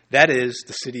Zion, that is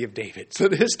the city of David. So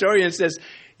the historian says,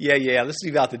 yeah, let's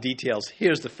leave out the details.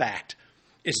 Here's the fact.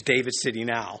 It's David's city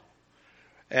now.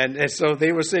 And so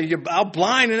they were saying, you're out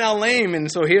blind and out lame.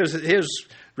 And so here's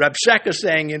Rabshakeh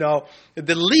saying,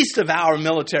 the least of our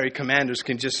military commanders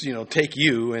can just, take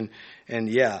you. And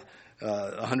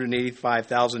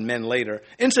 185,000 men later.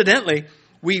 Incidentally,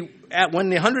 when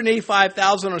the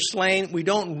 185,000 are slain, we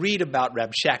don't read about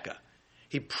Rabshakeh.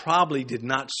 He probably did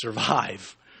not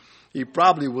survive. He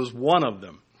probably was one of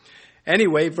them.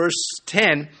 Anyway, verse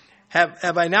 10,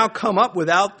 have I now come up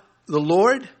without the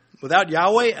Lord, without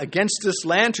Yahweh, against this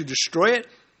land to destroy it?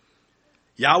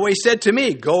 Yahweh said to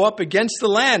me, go up against the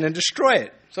land and destroy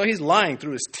it. So he's lying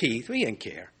through his teeth. We didn't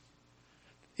care.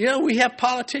 We have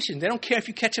politicians. They don't care if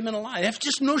you catch them in a lie. They have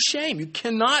just no shame. You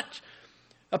cannot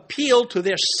appeal to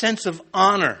their sense of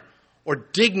honor or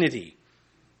dignity.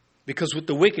 Because with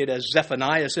the wicked, as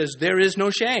Zephaniah says, there is no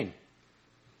shame.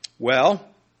 Well,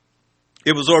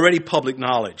 it was already public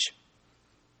knowledge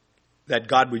that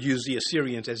God would use the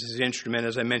Assyrians as his instrument,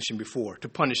 as I mentioned before, to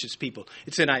punish his people.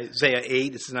 It's in Isaiah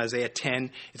 8, it's in Isaiah 10,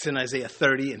 it's in Isaiah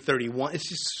 30 and 31. It's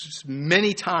just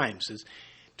many times.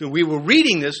 We were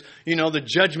reading this, the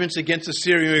judgments against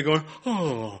Assyria, and we're going,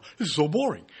 oh, this is so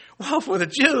boring. Well, for the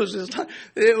Jews,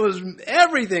 it was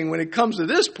everything when it comes to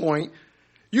this point.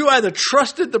 You either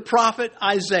trusted the prophet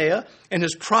Isaiah and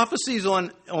his prophecies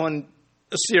on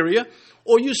Assyria,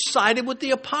 or you sided with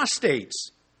the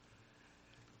apostates.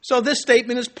 So this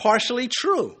statement is partially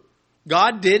true.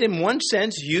 God did, in one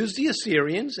sense, use the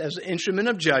Assyrians as an instrument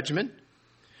of judgment,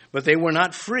 but they were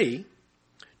not free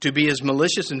to be as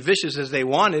malicious and vicious as they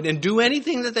wanted and do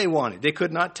anything that they wanted. They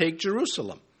could not take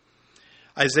Jerusalem.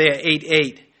 Isaiah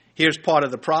 8:8, here's part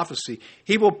of the prophecy.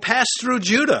 He will pass through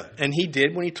Judah, and he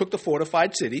did when he took the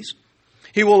fortified cities.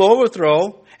 He will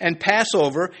overthrow and pass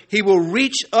over. He will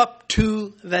reach up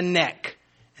to the neck.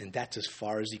 And that's as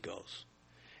far as he goes.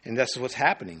 And that's what's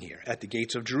happening here at the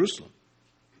gates of Jerusalem.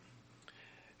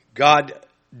 God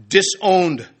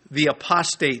disowned the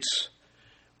apostates,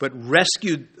 but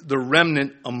rescued the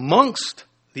remnant amongst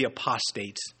the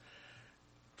apostates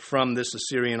from this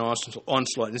Assyrian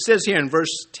onslaught. And it says here in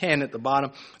verse 10 at the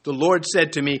bottom, the Lord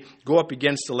said to me, go up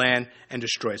against the land and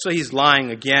destroy it. So he's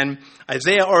lying again.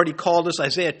 Isaiah already called us.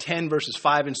 Isaiah 10 verses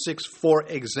 5 and 6, for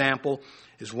example,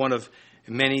 is one of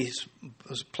many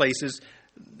places.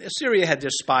 Assyria had their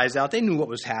spies out. They knew what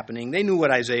was happening. They knew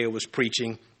what Isaiah was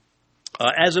preaching.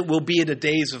 As it will be in the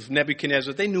days of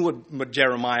Nebuchadnezzar, they knew what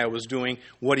Jeremiah was doing,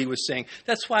 what he was saying.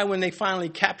 That's why when they finally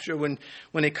capture, when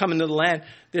they come into the land,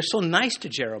 they're so nice to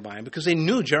Jeremiah, because they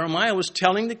knew Jeremiah was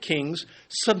telling the kings,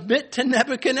 submit to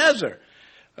Nebuchadnezzar.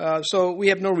 So we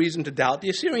have no reason to doubt the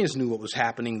Assyrians knew what was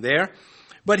happening there.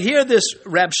 But here this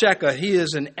Rabshakeh, he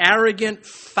is an arrogant,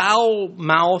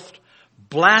 foul-mouthed,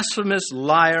 blasphemous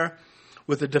liar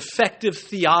with a defective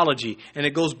theology. And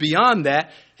it goes beyond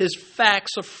that. His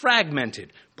facts are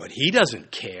fragmented. But he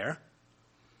doesn't care.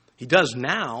 He does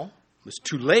now. It's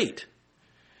too late.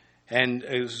 And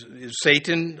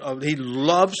Satan, he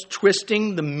loves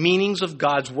twisting the meanings of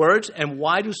God's words. And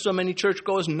why do so many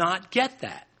churchgoers not get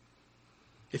that?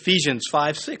 Ephesians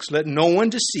 5:6, let no one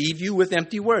deceive you with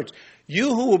empty words.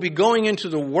 You who will be going into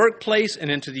the workplace and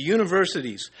into the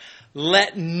universities,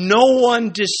 let no one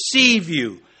deceive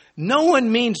you. No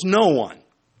one means no one.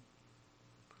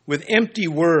 With empty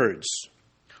words.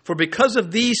 For because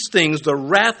of these things, the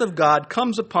wrath of God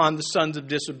comes upon the sons of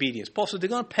disobedience. Paul said they're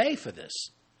going to pay for this.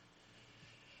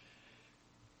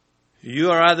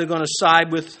 You are either going to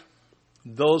side with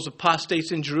those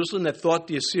apostates in Jerusalem that thought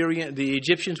the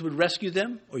Egyptians would rescue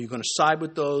them, or you're going to side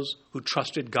with those who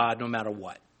trusted God no matter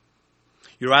what.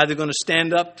 You're either going to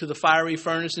stand up to the fiery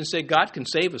furnace and say, God can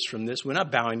save us from this. We're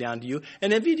not bowing down to you.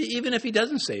 And even if he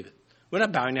doesn't save it, we're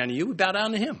not bowing down to you. We bow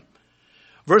down to him.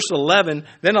 Verse 11,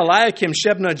 then Eliakim,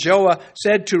 Shebna, Joah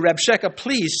said to Rabshakeh,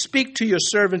 please speak to your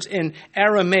servants in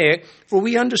Aramaic, for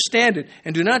we understand it,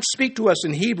 and do not speak to us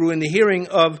in Hebrew in the hearing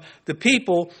of the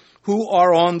people who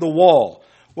are on the wall.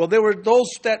 Well, there were those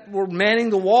that were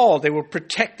manning the wall. They were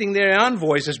protecting their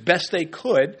envoys as best they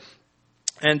could.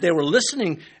 And they were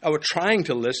listening, or trying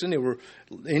to listen. They were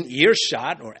in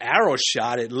earshot, or arrow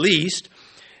shot at least.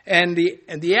 And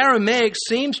the Aramaic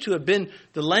seems to have been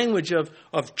the language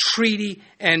of treaty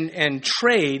and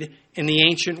trade in the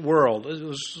ancient world. It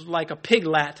was like a pig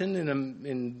Latin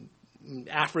in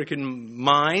African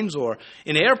mines or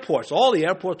in airports. All the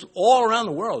airports all around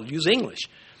the world use English.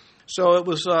 So it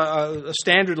was a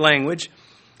standard language.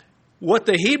 What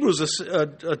the Hebrews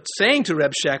are saying to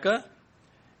Reb Sheka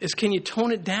is, can you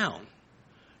tone it down?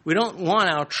 We don't want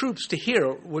our troops to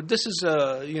hear. Well, this is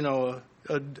a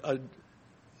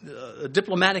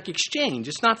diplomatic exchange.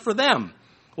 It's not for them.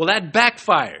 Well, that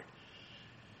backfired.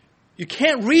 You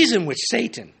can't reason with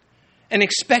Satan and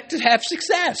expect to have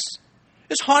success.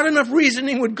 It's hard enough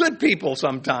reasoning with good people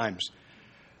sometimes.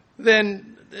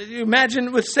 Then you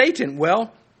imagine with Satan.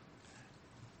 Well,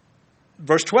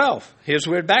 verse 12, here's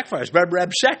where it backfires.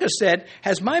 Reb Sheka said,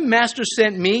 has my master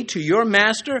sent me to your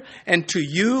master and to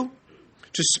you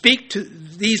to speak to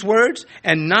these words,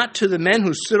 and not to the men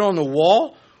who sit on the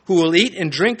wall, who will eat and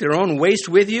drink their own waste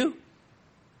with you?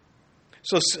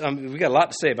 So we got a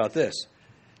lot to say about this.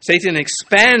 Satan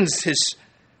expands his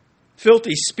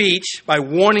filthy speech by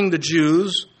warning the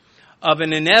Jews of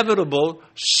an inevitable,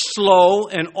 slow,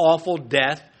 and awful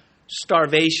death,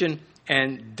 starvation,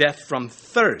 and death from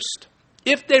thirst,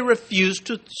 if they refuse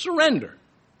to surrender.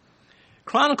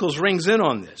 Chronicles rings in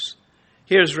on this.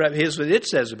 Here's what it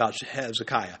says about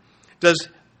Hezekiah.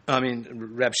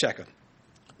 Reb Sheka.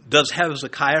 Does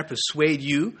Hezekiah persuade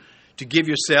you to give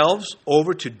yourselves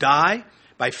over to die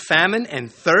by famine and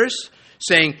thirst,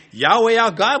 saying, Yahweh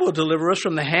our God will deliver us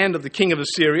from the hand of the king of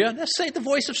Assyria? That's the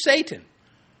voice of Satan.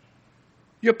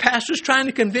 Your pastor's trying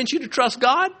to convince you to trust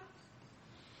God?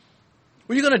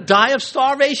 Well, you're going to die of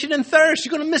starvation and thirst.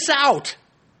 You're going to miss out.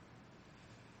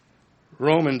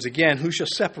 Romans, again, who shall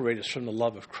separate us from the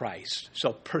love of Christ?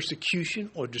 Shall persecution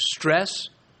or distress,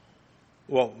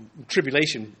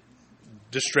 tribulation,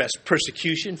 distress,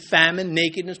 persecution, famine,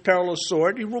 nakedness, peril of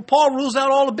sword. Paul rules out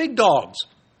all the big dogs.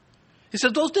 He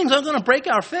says those things aren't going to break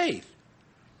our faith.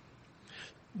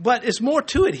 But it's more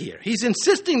to it here. He's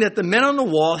insisting that the men on the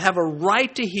wall have a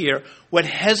right to hear what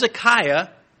Hezekiah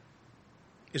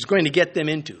is going to get them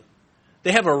into.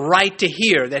 They have a right to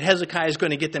hear that Hezekiah is going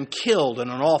to get them killed in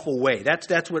an awful way.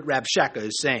 That's what Reb Sheka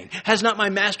is saying. Has not my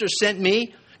master sent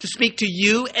me to speak to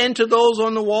you and to those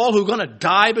on the wall who are going to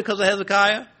die because of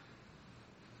Hezekiah?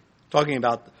 Talking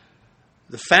about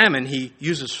the famine, he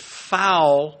uses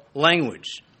foul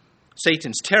language,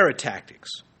 Satan's terror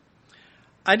tactics.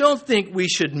 I don't think we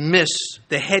should miss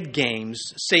the head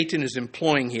games Satan is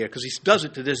employing here, because he does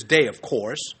it to this day, of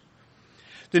course.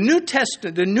 The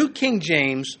New King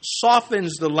James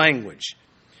softens the language.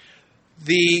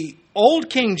 The Old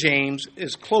King James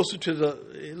is closer to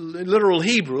the literal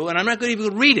Hebrew, and I'm not going to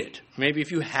even read it. Maybe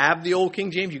if you have the Old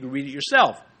King James, you can read it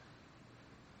yourself.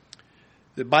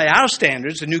 By our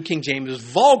standards, the New King James is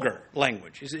vulgar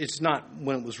language. It's not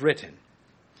when it was written.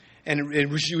 And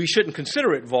we shouldn't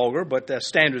consider it vulgar, but the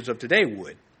standards of today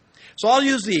would. So I'll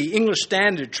use the English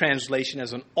Standard Translation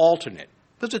as an alternate,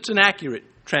 because it's an accurate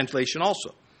translation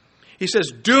also. He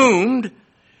says, doomed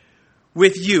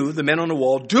with you, the men on the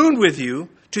wall, doomed with you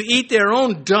to eat their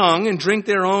own dung and drink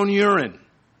their own urine.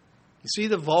 You see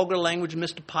the vulgar language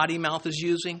Mr. Potty Mouth is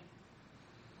using?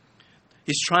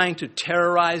 He's trying to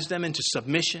terrorize them into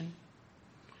submission.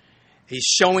 He's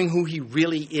showing who he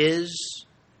really is.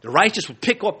 The righteous will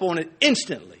pick up on it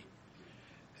instantly.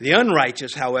 The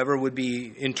unrighteous, however, would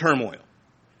be in turmoil.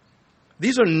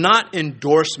 These are not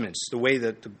endorsements, the way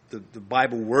that the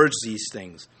Bible words these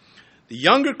things. The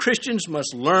younger Christians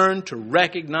must learn to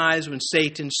recognize when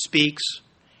Satan speaks,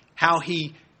 how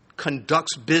he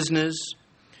conducts business.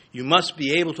 You must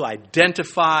be able to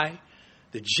identify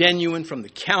the genuine from the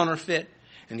counterfeit.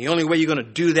 And the only way you're going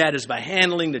to do that is by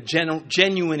handling the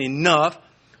genuine enough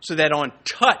so that on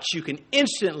touch you can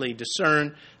instantly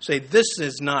discern, say, this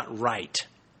is not right.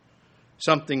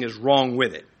 Something is wrong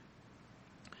with it.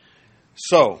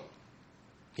 So,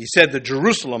 he said the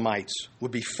Jerusalemites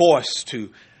would be forced to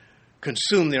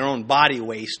consume their own body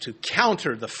waste to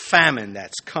counter the famine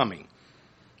that's coming.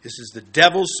 This is the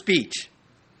devil's speech.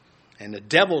 And the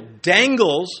devil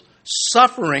dangles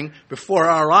suffering before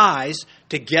our eyes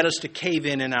to get us to cave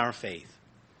in our faith.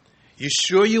 You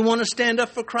sure you want to stand up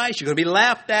for Christ? You're going to be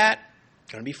laughed at.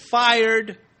 You're going to be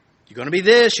fired. You're going to be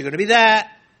this. You're going to be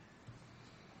that.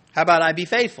 How about I be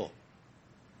faithful?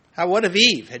 What if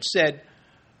Eve had said,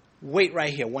 wait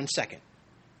right here 1 second,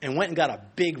 and went and got a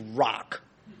big rock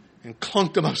and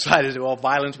clunked him upside his head? Well,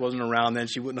 violence wasn't around then.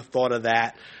 She wouldn't have thought of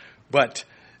that. But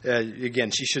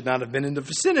again, she should not have been in the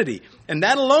vicinity. And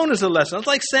that alone is a lesson. It's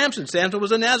like Samson. Samson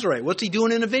was a Nazarite. What's he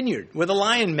doing in a vineyard where the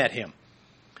lion met him?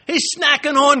 He's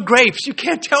snacking on grapes. You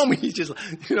can't tell me he's just,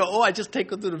 I just take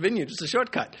them to the vineyard. It's a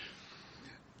shortcut.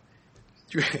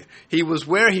 He was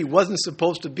where he wasn't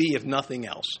supposed to be, if nothing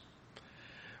else.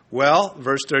 Well,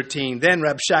 verse 13, then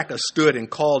Rabshakeh stood and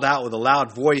called out with a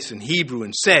loud voice in Hebrew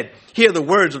and said, hear the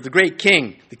words of the great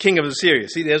king, the king of Assyria.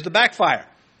 See, there's the backfire.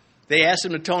 They asked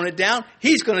him to tone it down.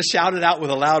 He's going to shout it out with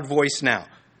a loud voice now.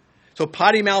 So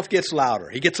potty mouth gets louder.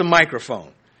 He gets a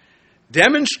microphone,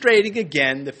 demonstrating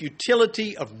again the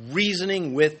futility of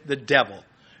reasoning with the devil.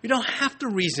 You don't have to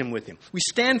reason with him. We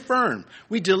stand firm.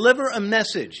 We deliver a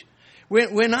message.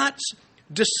 We're not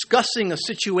discussing a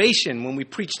situation when we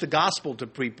preach the gospel to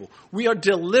people. We are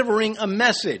delivering a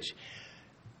message.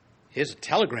 Here's a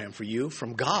telegram for you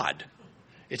from God.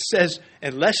 It says,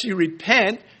 unless you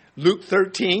repent, Luke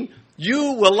 13,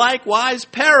 you will likewise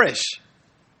perish.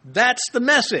 That's the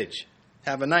message.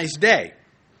 Have a nice day.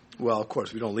 Well, of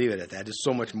course, we don't leave it at that. There's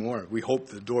so much more. We hope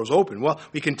the door's open. Well,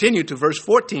 we continue to verse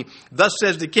 14. Thus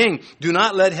says the king, do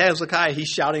not let Hezekiah, he's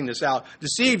shouting this out,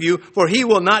 deceive you, for he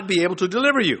will not be able to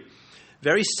deliver you.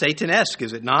 Very Satan-esque,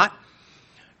 is it not?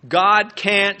 God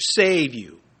can't save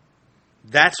you.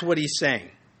 That's what he's saying.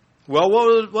 Well,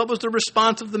 what was the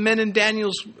response of the men in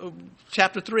Daniel's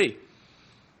chapter 3?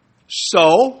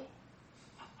 So,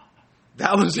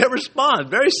 that was their response.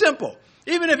 Very simple.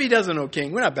 Even if he doesn't know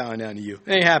king, we're not bowing down to you.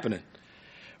 It ain't happening.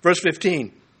 Verse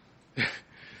 15.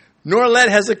 Nor let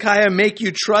Hezekiah make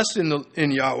you trust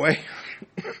in Yahweh.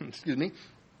 Excuse me.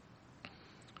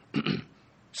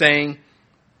 Saying,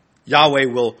 Yahweh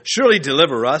will surely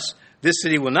deliver us. This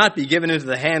city will not be given into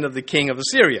the hand of the king of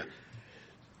Assyria.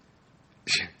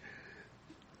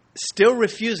 Still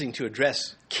refusing to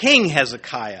address King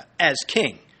Hezekiah as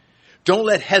king. Don't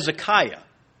let Hezekiah.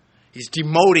 He's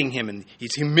demoting him and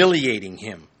he's humiliating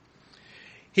him.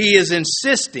 He is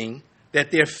insisting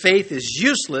that their faith is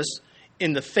useless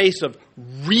in the face of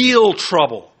real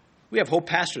trouble. We have whole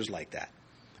pastors like that.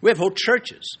 We have whole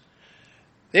churches.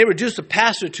 They reduce a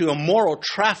pastor to a moral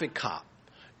traffic cop.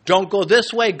 Don't go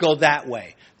this way, go that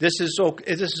way. This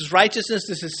is righteousness,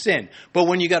 this is sin. But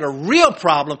when you got a real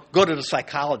problem, go to the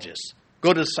psychologist.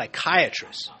 Go to the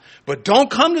psychiatrist. But don't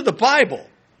come to the Bible.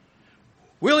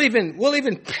 We'll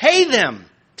even pay them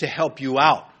to help you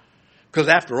out. Because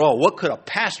after all, what could a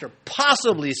pastor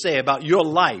possibly say about your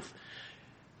life?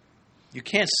 You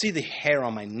can't see the hair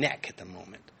on my neck at the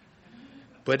moment.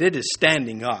 But it is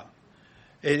standing up.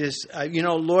 It is,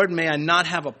 Lord, may I not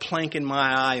have a plank in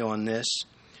my eye on this.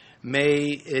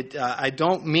 I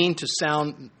don't mean to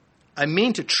sound, I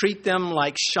mean to treat them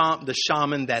like the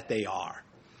shaman that they are.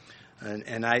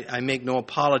 And I make no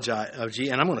apology,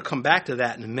 and I'm going to come back to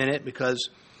that in a minute because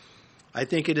I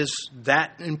think it is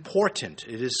that important.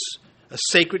 It is a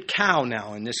sacred cow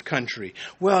now in this country.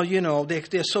 Well,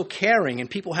 they're so caring and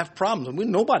people have problems.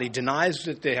 And nobody denies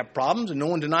that they have problems and no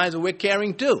one denies that we're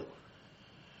caring too.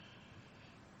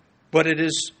 But it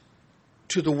is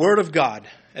to the word of God,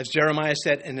 as Jeremiah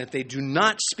said, and if they do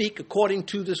not speak according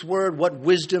to this word, what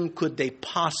wisdom could they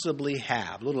possibly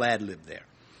have? A little ad-lib there.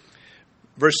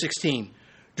 Verse 16,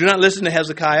 do not listen to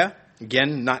Hezekiah.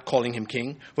 Again, not calling him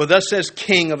king. For thus says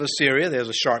king of Assyria. There's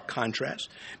a sharp contrast.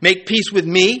 Make peace with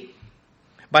me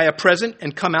by a present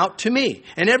and come out to me.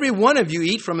 And every one of you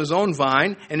eat from his own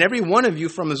vine, and every one of you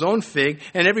from his own fig,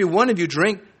 and every one of you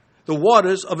drink the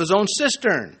waters of his own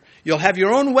cistern. You'll have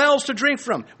your own wells to drink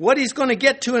from. What he's going to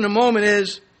get to in a moment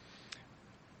is,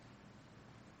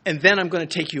 and then I'm going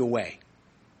to take you away,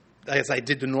 as I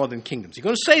did the northern kingdoms. He's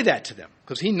going to say that to them,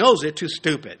 because he knows they're too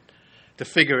stupid to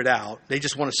figure it out. They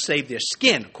just want to save their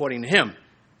skin, according to him.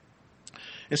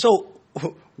 And so,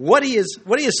 what he is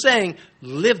saying,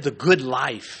 live the good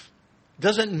life.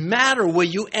 Doesn't matter where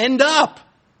you end up,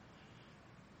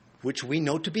 which we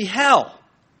know to be hell.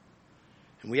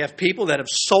 And we have people that have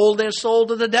sold their soul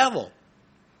to the devil.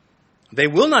 They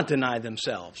will not deny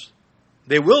themselves.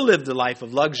 They will live the life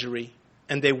of luxury,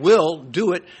 and they will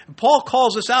do it. Paul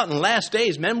calls us out in the last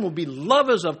days, men will be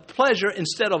lovers of pleasure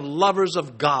instead of lovers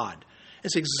of God.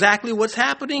 It's exactly what's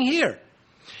happening here.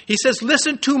 He says,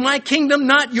 listen to my kingdom,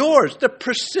 not yours. The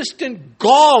persistent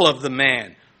gall of the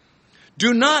man.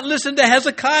 Do not listen to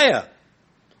Hezekiah.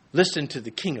 Listen to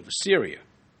the king of Assyria.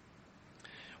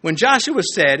 When Joshua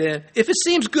said, if it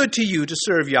seems good to you to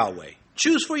serve Yahweh,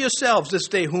 choose for yourselves this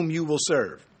day whom you will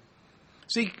serve.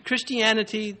 See,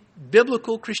 Christianity,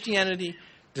 biblical Christianity,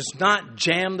 does not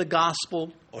jam the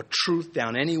gospel or truth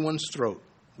down anyone's throat.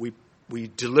 We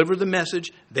deliver the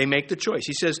message, they make the choice.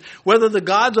 He says, whether the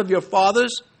God of your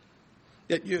fathers,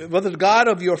 the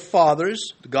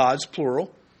gods,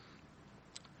 plural,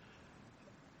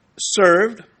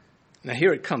 served, now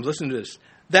here it comes, listen to this,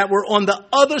 that were on the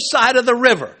other side of the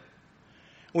river.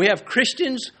 We have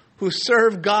Christians who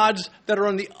serve gods that are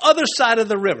on the other side of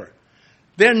the river.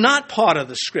 They're not part of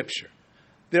the Scripture.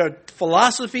 There are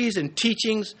philosophies and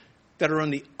teachings that are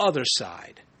on the other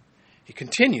side. He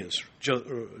continues,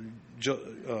 Joshua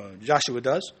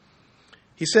does.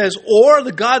 He says, or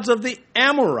the gods of the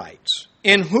Amorites,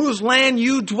 in whose land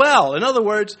you dwell. In other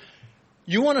words,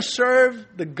 you want to serve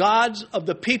the gods of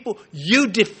the people you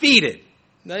defeated.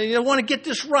 Now, you want to get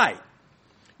this right.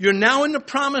 You're now in the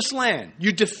promised land.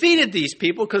 You defeated these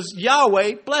people because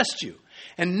Yahweh blessed you.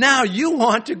 And now you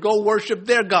want to go worship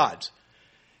their gods.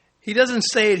 He doesn't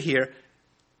say it here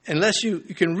unless you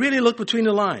can really look between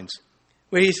the lines,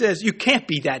 where he says, you can't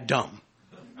be that dumb.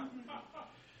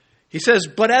 He says,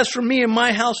 but as for me and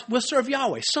my house, we'll serve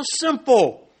Yahweh. So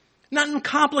simple. Nothing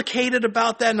complicated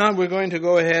about that. Now we're going to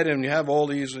go ahead and have all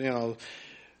these,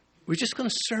 we're just going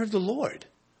to serve the Lord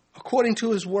according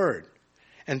to his word.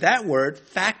 And that word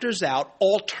factors out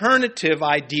alternative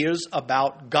ideas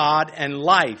about God and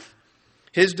life.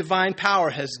 His divine power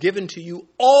has given to you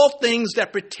all things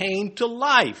that pertain to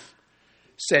life,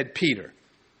 said Peter.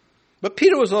 But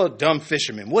Peter was a dumb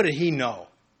fisherman. What did he know?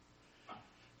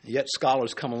 Yet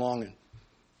scholars come along and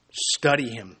study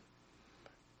him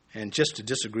and just to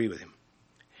disagree with him.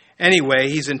 Anyway,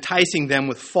 he's enticing them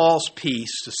with false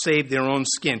peace to save their own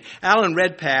skin. Alan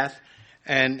Redpath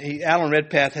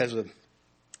has a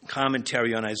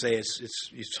commentary on Isaiah.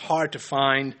 It's hard to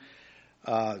find.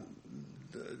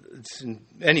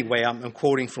 Anyway, I'm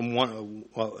quoting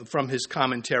from his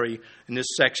commentary in this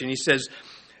section. He says,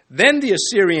 then the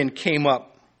Assyrian came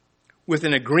up with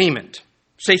an agreement.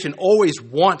 Satan always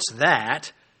wants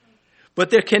that, but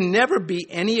there can never be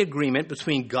any agreement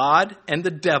between God and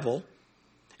the devil,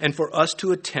 and for us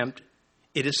to attempt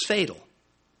it is fatal.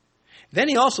 Then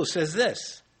he also says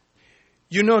this,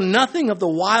 you know nothing of the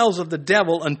wiles of the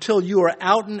devil until you are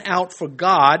out and out for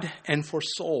God and for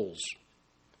souls.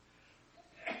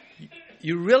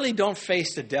 You really don't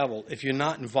face the devil if you're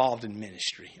not involved in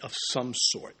ministry of some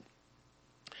sort.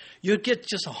 You get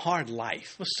just a hard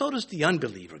life. Well, so does the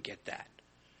unbeliever get that.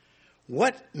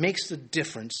 What makes the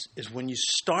difference is when you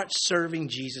start serving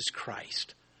Jesus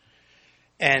Christ.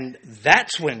 And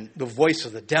that's when the voice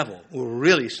of the devil will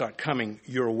really start coming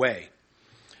your way.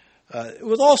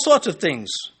 With all sorts of things.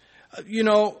 I'll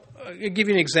give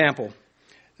you an example.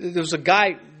 There was a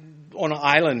guy on an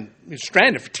island,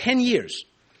 stranded for 10 years.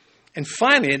 And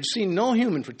finally, had seen no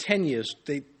human for 10 years.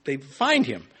 They find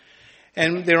him.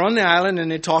 And they're on the island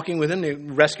and they're talking with him. They're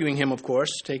rescuing him, of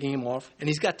course, taking him off. And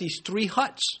he's got these 3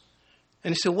 huts.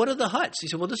 And he said, what are the huts? He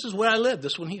said, well, this is where I live,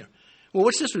 this one here. Well,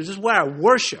 what's this one? This is where I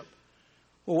worship.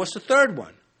 Well, what's the third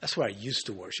one? That's where I used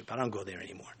to worship. I don't go there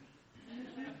anymore.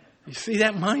 You see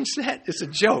that mindset? It's a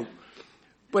joke.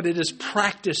 But it is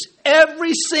practiced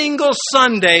every single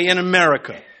Sunday in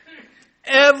America.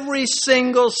 Every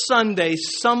single Sunday,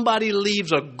 somebody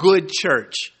leaves a good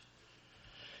church.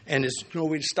 And there's no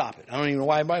way to stop it. I don't even know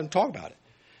why I'm talking about it.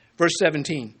 Verse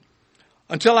 17.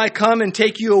 Until I come and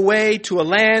take you away to a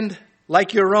land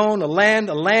like your own, a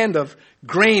land of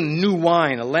grain, new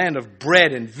wine, a land of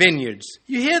bread and vineyards.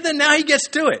 You hear that? Now he gets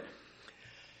to it.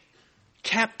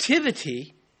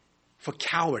 Captivity for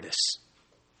cowardice.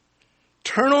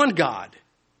 Turn on God,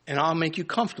 and I'll make you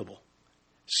comfortable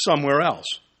somewhere else.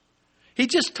 He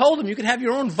just told them you can have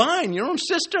your own vine, your own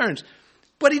cisterns,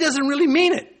 but he doesn't really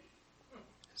mean it.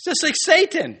 It's just like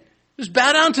Satan. Just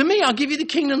bow down to me. I'll give you the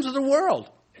kingdoms of the world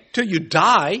till you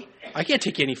die. I can't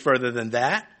take you any further than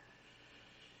that.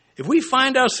 If we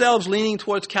find ourselves leaning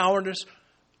towards cowardice,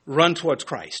 run towards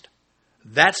Christ.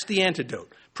 That's the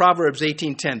antidote. Proverbs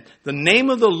 18:10. The name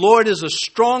of the Lord is a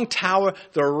strong tower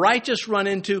the righteous run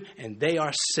into, and they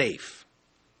are safe.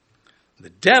 The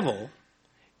devil,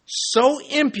 so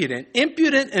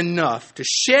impudent enough to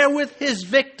share with his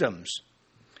victims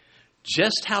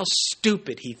just how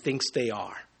stupid he thinks they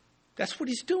are. That's what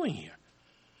he's doing here.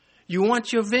 You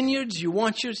want your vineyards? You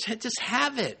want your... Just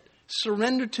have it.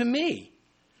 Surrender to me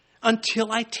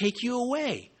until I take you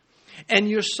away. And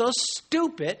you're so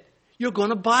stupid, you're going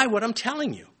to buy what I'm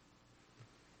telling you.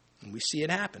 And we see it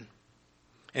happen.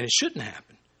 And it shouldn't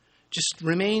happen. Just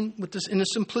remain with this in the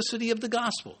simplicity of the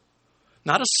gospel.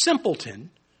 Not a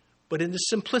simpleton, but in the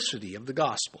simplicity of the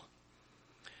gospel.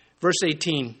 Verse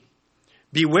 18.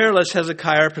 Beware lest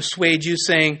Hezekiah persuade you,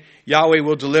 saying, Yahweh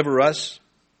will deliver us.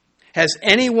 Has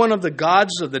any one of the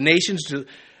gods of the nations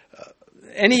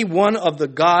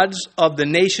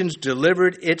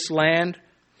delivered its land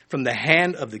from the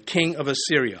hand of the king of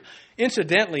Assyria?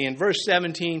 Incidentally, in verse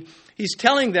 17, he's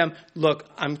telling them, look,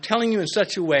 I'm telling you in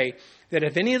such a way that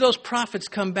if any of those prophets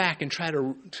come back and try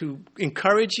to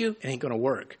encourage you, it ain't going to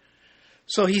work.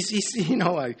 So I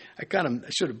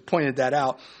should have pointed that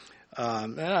out.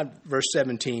 Verse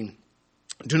 17,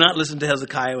 do not listen to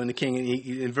Hezekiah and the king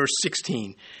in verse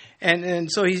 16.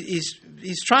 And so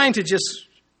he's trying to just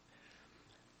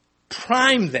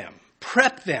prime them,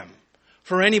 prep them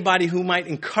for anybody who might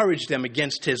encourage them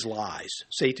against his lies.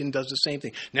 Satan does the same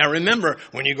thing. Now remember,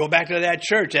 when you go back to that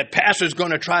church, that pastor's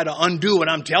going to try to undo what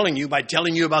I'm telling you by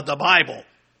telling you about the Bible.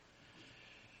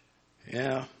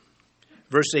 Yeah.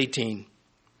 Verse 18.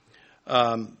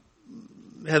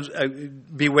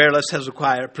 Beware lest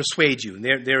Hezekiah persuade you. And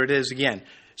there it is again,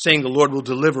 saying the Lord will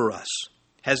deliver us.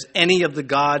 Has any of the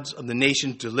gods of the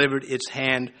nations delivered its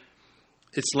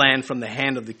land from the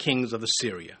hand of the kings of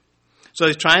Assyria? So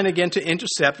he's trying again to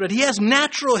intercept, but he has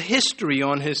natural history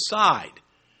on his side.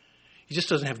 He just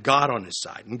doesn't have God on his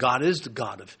side. And God is the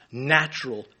God of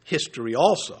natural history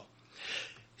also.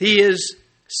 He is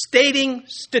stating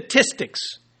statistics.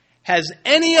 Has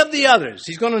any of the others,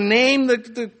 he's going to name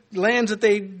the lands that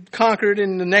they conquered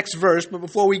in the next verse, but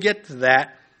before we get to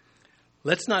that,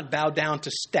 let's not bow down to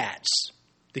stats.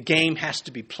 The game has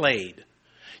to be played.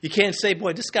 You can't say,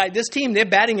 boy, this team, their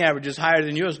batting average is higher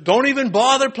than yours. Don't even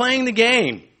bother playing the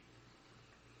game.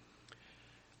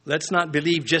 Let's not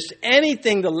believe just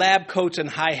anything the lab coats and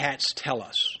hi-hats tell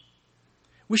us.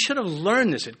 We should have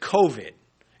learned this at COVID.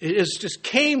 It just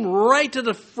came right to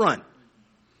the front.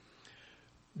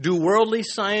 Do worldly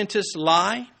scientists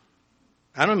lie?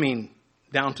 I don't mean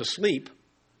down to sleep.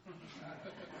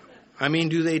 I mean,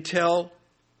 do they tell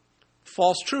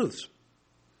false truths?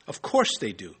 Of course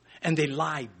they do. And they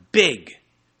lie big.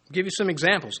 I'll give you some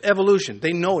examples. Evolution.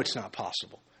 They know it's not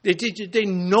possible. They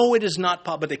know it is not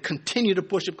possible, but they continue to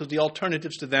push it because the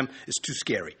alternatives to them is too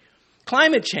scary.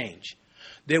 Climate change.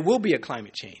 There will be a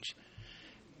climate change.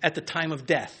 At the time of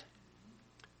death,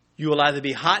 you will either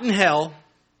be hot in hell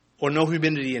or no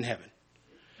humidity in heaven.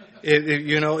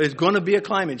 It's going to be a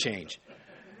climate change.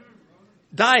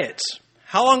 Diets.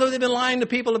 How long have they been lying to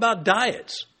people about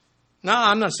diets? No,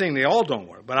 I'm not saying they all don't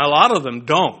work, but a lot of them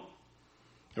don't.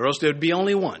 Or else there would be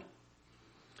only one.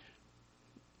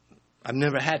 I've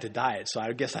never had to diet, so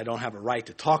I guess I don't have a right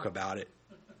to talk about it.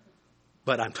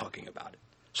 But I'm talking about it.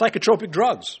 Psychotropic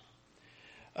drugs.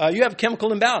 You have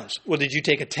chemical imbalance. Well, did you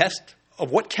take a test of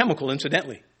what chemical,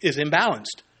 incidentally, is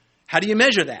imbalanced? How do you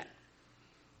measure that?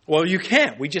 Well, you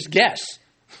can't. We just guess.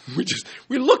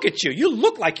 We look at you. You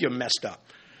look like you're messed up.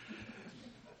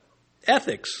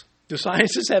 Ethics. Do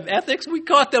scientists have ethics? We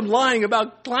caught them lying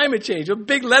about climate change. The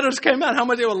big letters came out how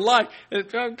much they were lying.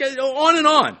 On and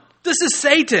on. This is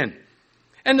Satan.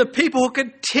 And the people who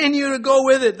continue to go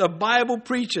with it, the Bible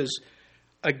preaches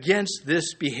against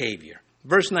this behavior.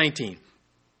 Verse 19.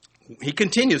 He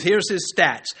continues. Here's his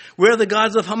stats. Where are the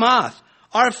gods of Hamath,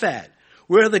 Arphad?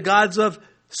 Where are the gods of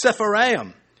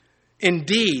Sepharvaim?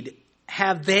 Indeed,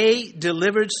 have they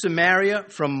delivered Samaria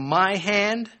from my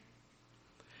hand?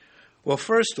 Well,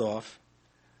 first off,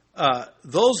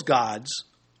 those gods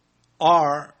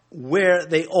are where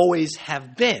they always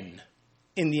have been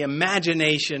in the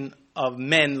imagination of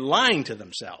men lying to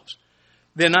themselves.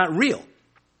 They're not real.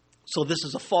 So this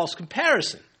is a false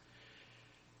comparison.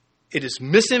 It is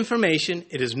misinformation.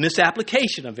 It is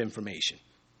misapplication of information.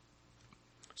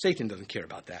 Satan doesn't care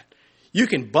about that. You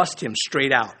can bust him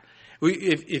straight out.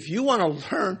 If you want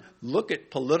to learn, look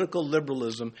at political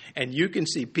liberalism, and you can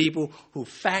see people who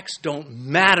facts don't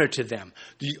matter to them.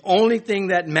 The only thing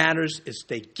that matters is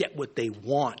they get what they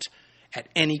want at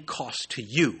any cost to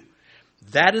you.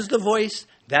 That is the voice,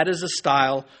 that is the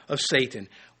style of Satan.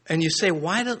 And you say,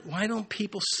 why don't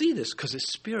people see this? Because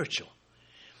it's spiritual.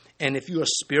 And if you are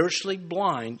spiritually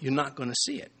blind, you're not going to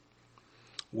see it.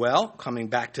 Well, coming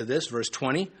back to this, verse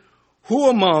 20, who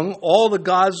among all the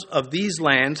gods of these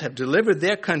lands have delivered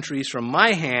their countries from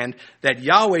my hand, that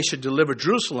Yahweh should deliver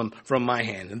Jerusalem from my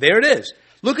hand? And there it is.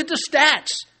 Look at the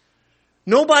stats.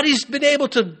 Nobody's been able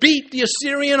to beat the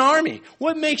Assyrian army.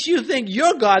 What makes you think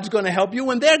your God's going to help you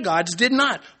when their gods did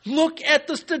not? Look at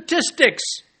the statistics.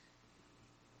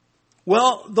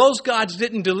 Well, those gods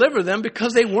didn't deliver them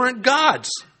because they weren't gods.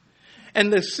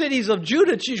 And the cities of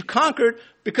Judah you conquered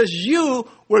because you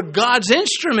were God's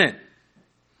instrument.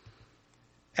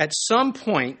 At some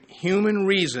point, human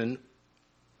reason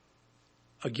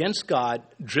against God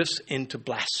drifts into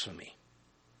blasphemy.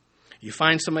 You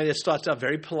find somebody that starts out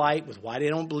very polite with why they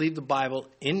don't believe the Bible.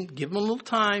 Give them a little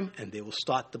time, and they will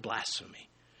start the blasphemy.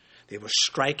 They will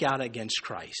strike out against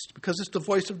Christ because it's the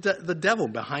voice of the devil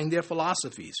behind their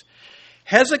philosophies.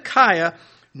 Hezekiah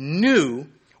knew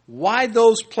why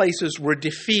those places were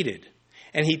defeated.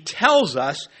 And he tells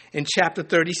us in chapter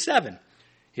 37.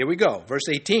 Here we go, verse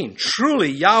 18. Truly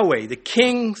Yahweh, the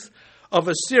kings of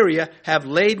Assyria, have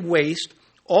laid waste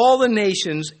all the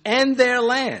nations and their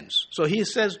lands. So he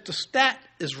says the stat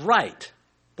is right,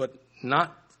 but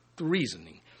not the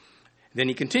reasoning. Then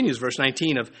he continues, verse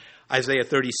 19 of Isaiah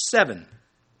 37.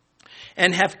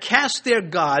 and have cast their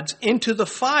gods into the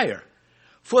fire,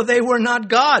 for they were not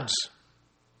gods,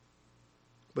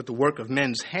 but the work of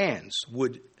men's hands,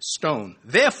 wood, stone.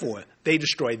 Therefore, they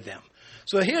destroyed them.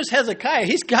 So here's Hezekiah.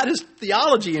 He's got his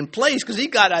theology in place because he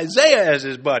got Isaiah as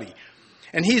his buddy.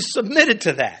 And he's submitted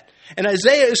to that. And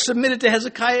Isaiah is submitted to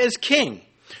Hezekiah as king.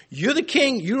 You're the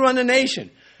king, you run the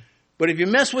nation. But if you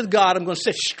mess with God, I'm going to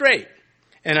set you straight.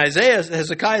 And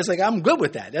Hezekiah is like, I'm good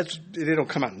with that. They don't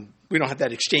come out and we don't have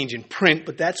that exchange in print,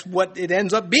 but that's what it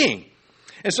ends up being.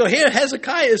 And so here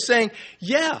Hezekiah is saying,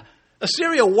 yeah,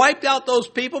 Assyria wiped out those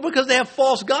people because they have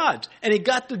false gods. And he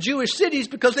got the Jewish cities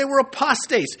because they were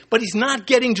apostates. But he's not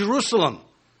getting Jerusalem.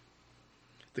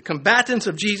 The combatants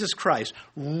of Jesus Christ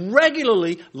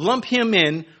regularly lump him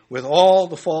in with all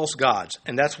the false gods.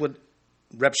 And that's what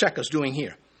Rabshakeh is doing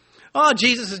here. Oh,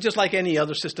 Jesus is just like any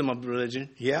other system of religion.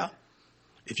 Yeah.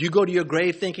 If you go to your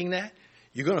grave thinking that,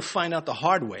 you're going to find out the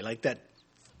hard way, like that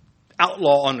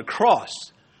outlaw on the cross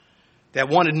that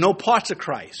wanted no parts of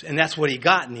Christ. And that's what he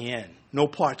got in the end. No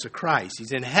parts of Christ.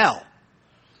 He's in hell.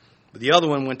 But the other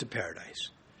one went to paradise.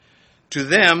 To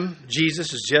them,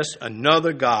 Jesus is just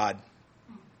another god.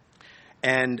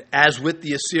 And as with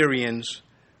the Assyrians,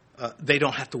 they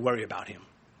don't have to worry about him.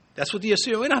 That's what the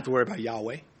Assyrians, we don't have to worry about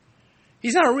Yahweh.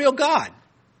 He's not a real God.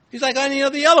 He's like any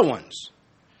of the other ones.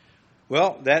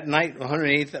 Well, that night,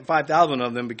 185,000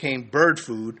 of them became bird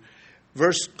food.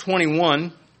 Verse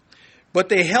 21, but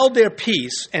they held their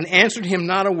peace and answered him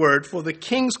not a word, for the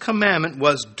king's commandment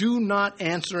was, do not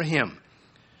answer him.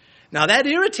 Now that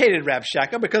irritated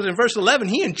Rabshakeh because in verse 11,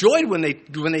 he enjoyed when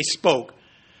they spoke.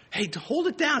 Hey, hold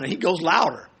it down. And he goes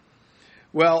louder.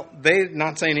 Well, they're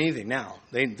not saying anything now.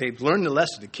 They've learned the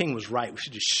lesson. The king was right. We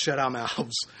should just shut our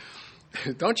mouths.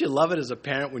 Don't you love it as a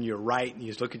parent when you're right and you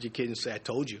just look at your kid and say, I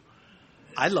told you.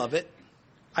 I love it.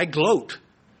 I gloat.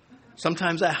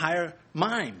 Sometimes I hire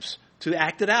mimes to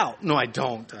act it out. No, I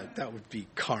don't. That would be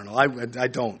carnal. I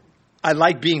don't. I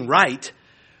like being right,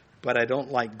 but I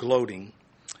don't like gloating,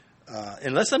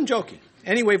 unless I'm joking.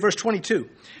 Anyway, verse 22.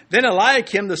 Then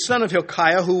Eliakim, the son of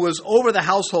Hilkiah, who was over the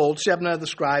household, Shebna the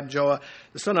scribe, Joah,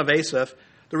 the son of Asaph,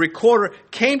 the recorder,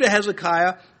 came to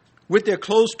Hezekiah with their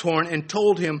clothes torn and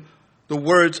told him the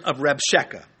words of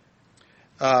Rabshakeh.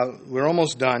 We're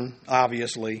almost done,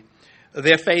 obviously.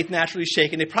 Their faith naturally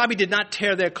shaken. They probably did not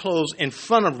tear their clothes in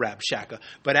front of Rabshakeh,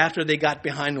 but after they got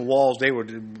behind the walls, they were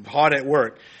hard at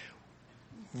work.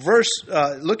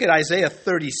 Look at Isaiah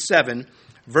 37,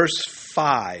 verse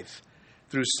 5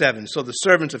 through 7. So the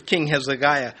servants of King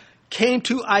Hezekiah came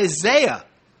to Isaiah,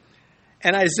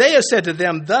 and Isaiah said to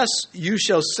them, thus you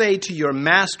shall say to your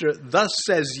master, thus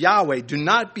says Yahweh, do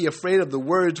not be afraid of the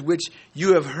words which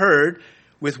you have heard,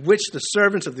 with which the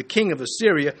servants of the king of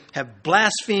Assyria have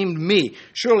blasphemed me.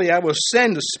 Surely I will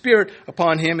send a spirit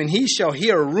upon him, and he shall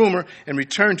hear a rumor and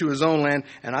return to his own land,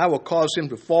 and I will cause him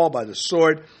to fall by the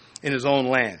sword in his own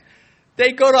land.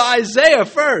 They go to Isaiah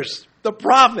first, the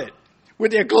prophet,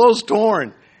 with their clothes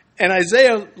torn. And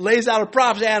Isaiah lays out a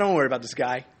prophecy. Don't worry about this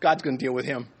guy. God's going to deal with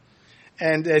him.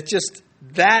 And it's just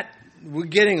that we're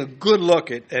getting a good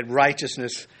look at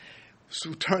righteousness.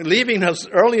 So leaving those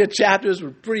earlier chapters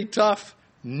were pretty tough.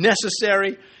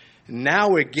 Necessary. Now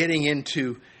we're getting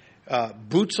into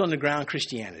boots on the ground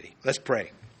Christianity. Let's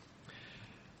pray.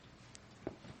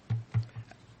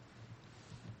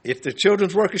 If the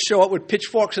children's workers show up with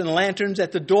pitchforks and lanterns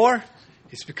at the door,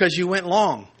 it's because you went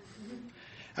long.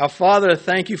 Our Father,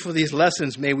 thank you for these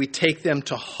lessons. May we take them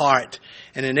to heart.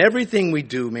 And in everything we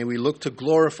do, may we look to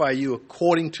glorify you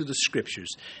according to the Scriptures.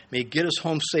 May you get us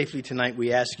home safely tonight,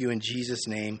 we ask you in Jesus'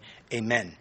 name. Amen.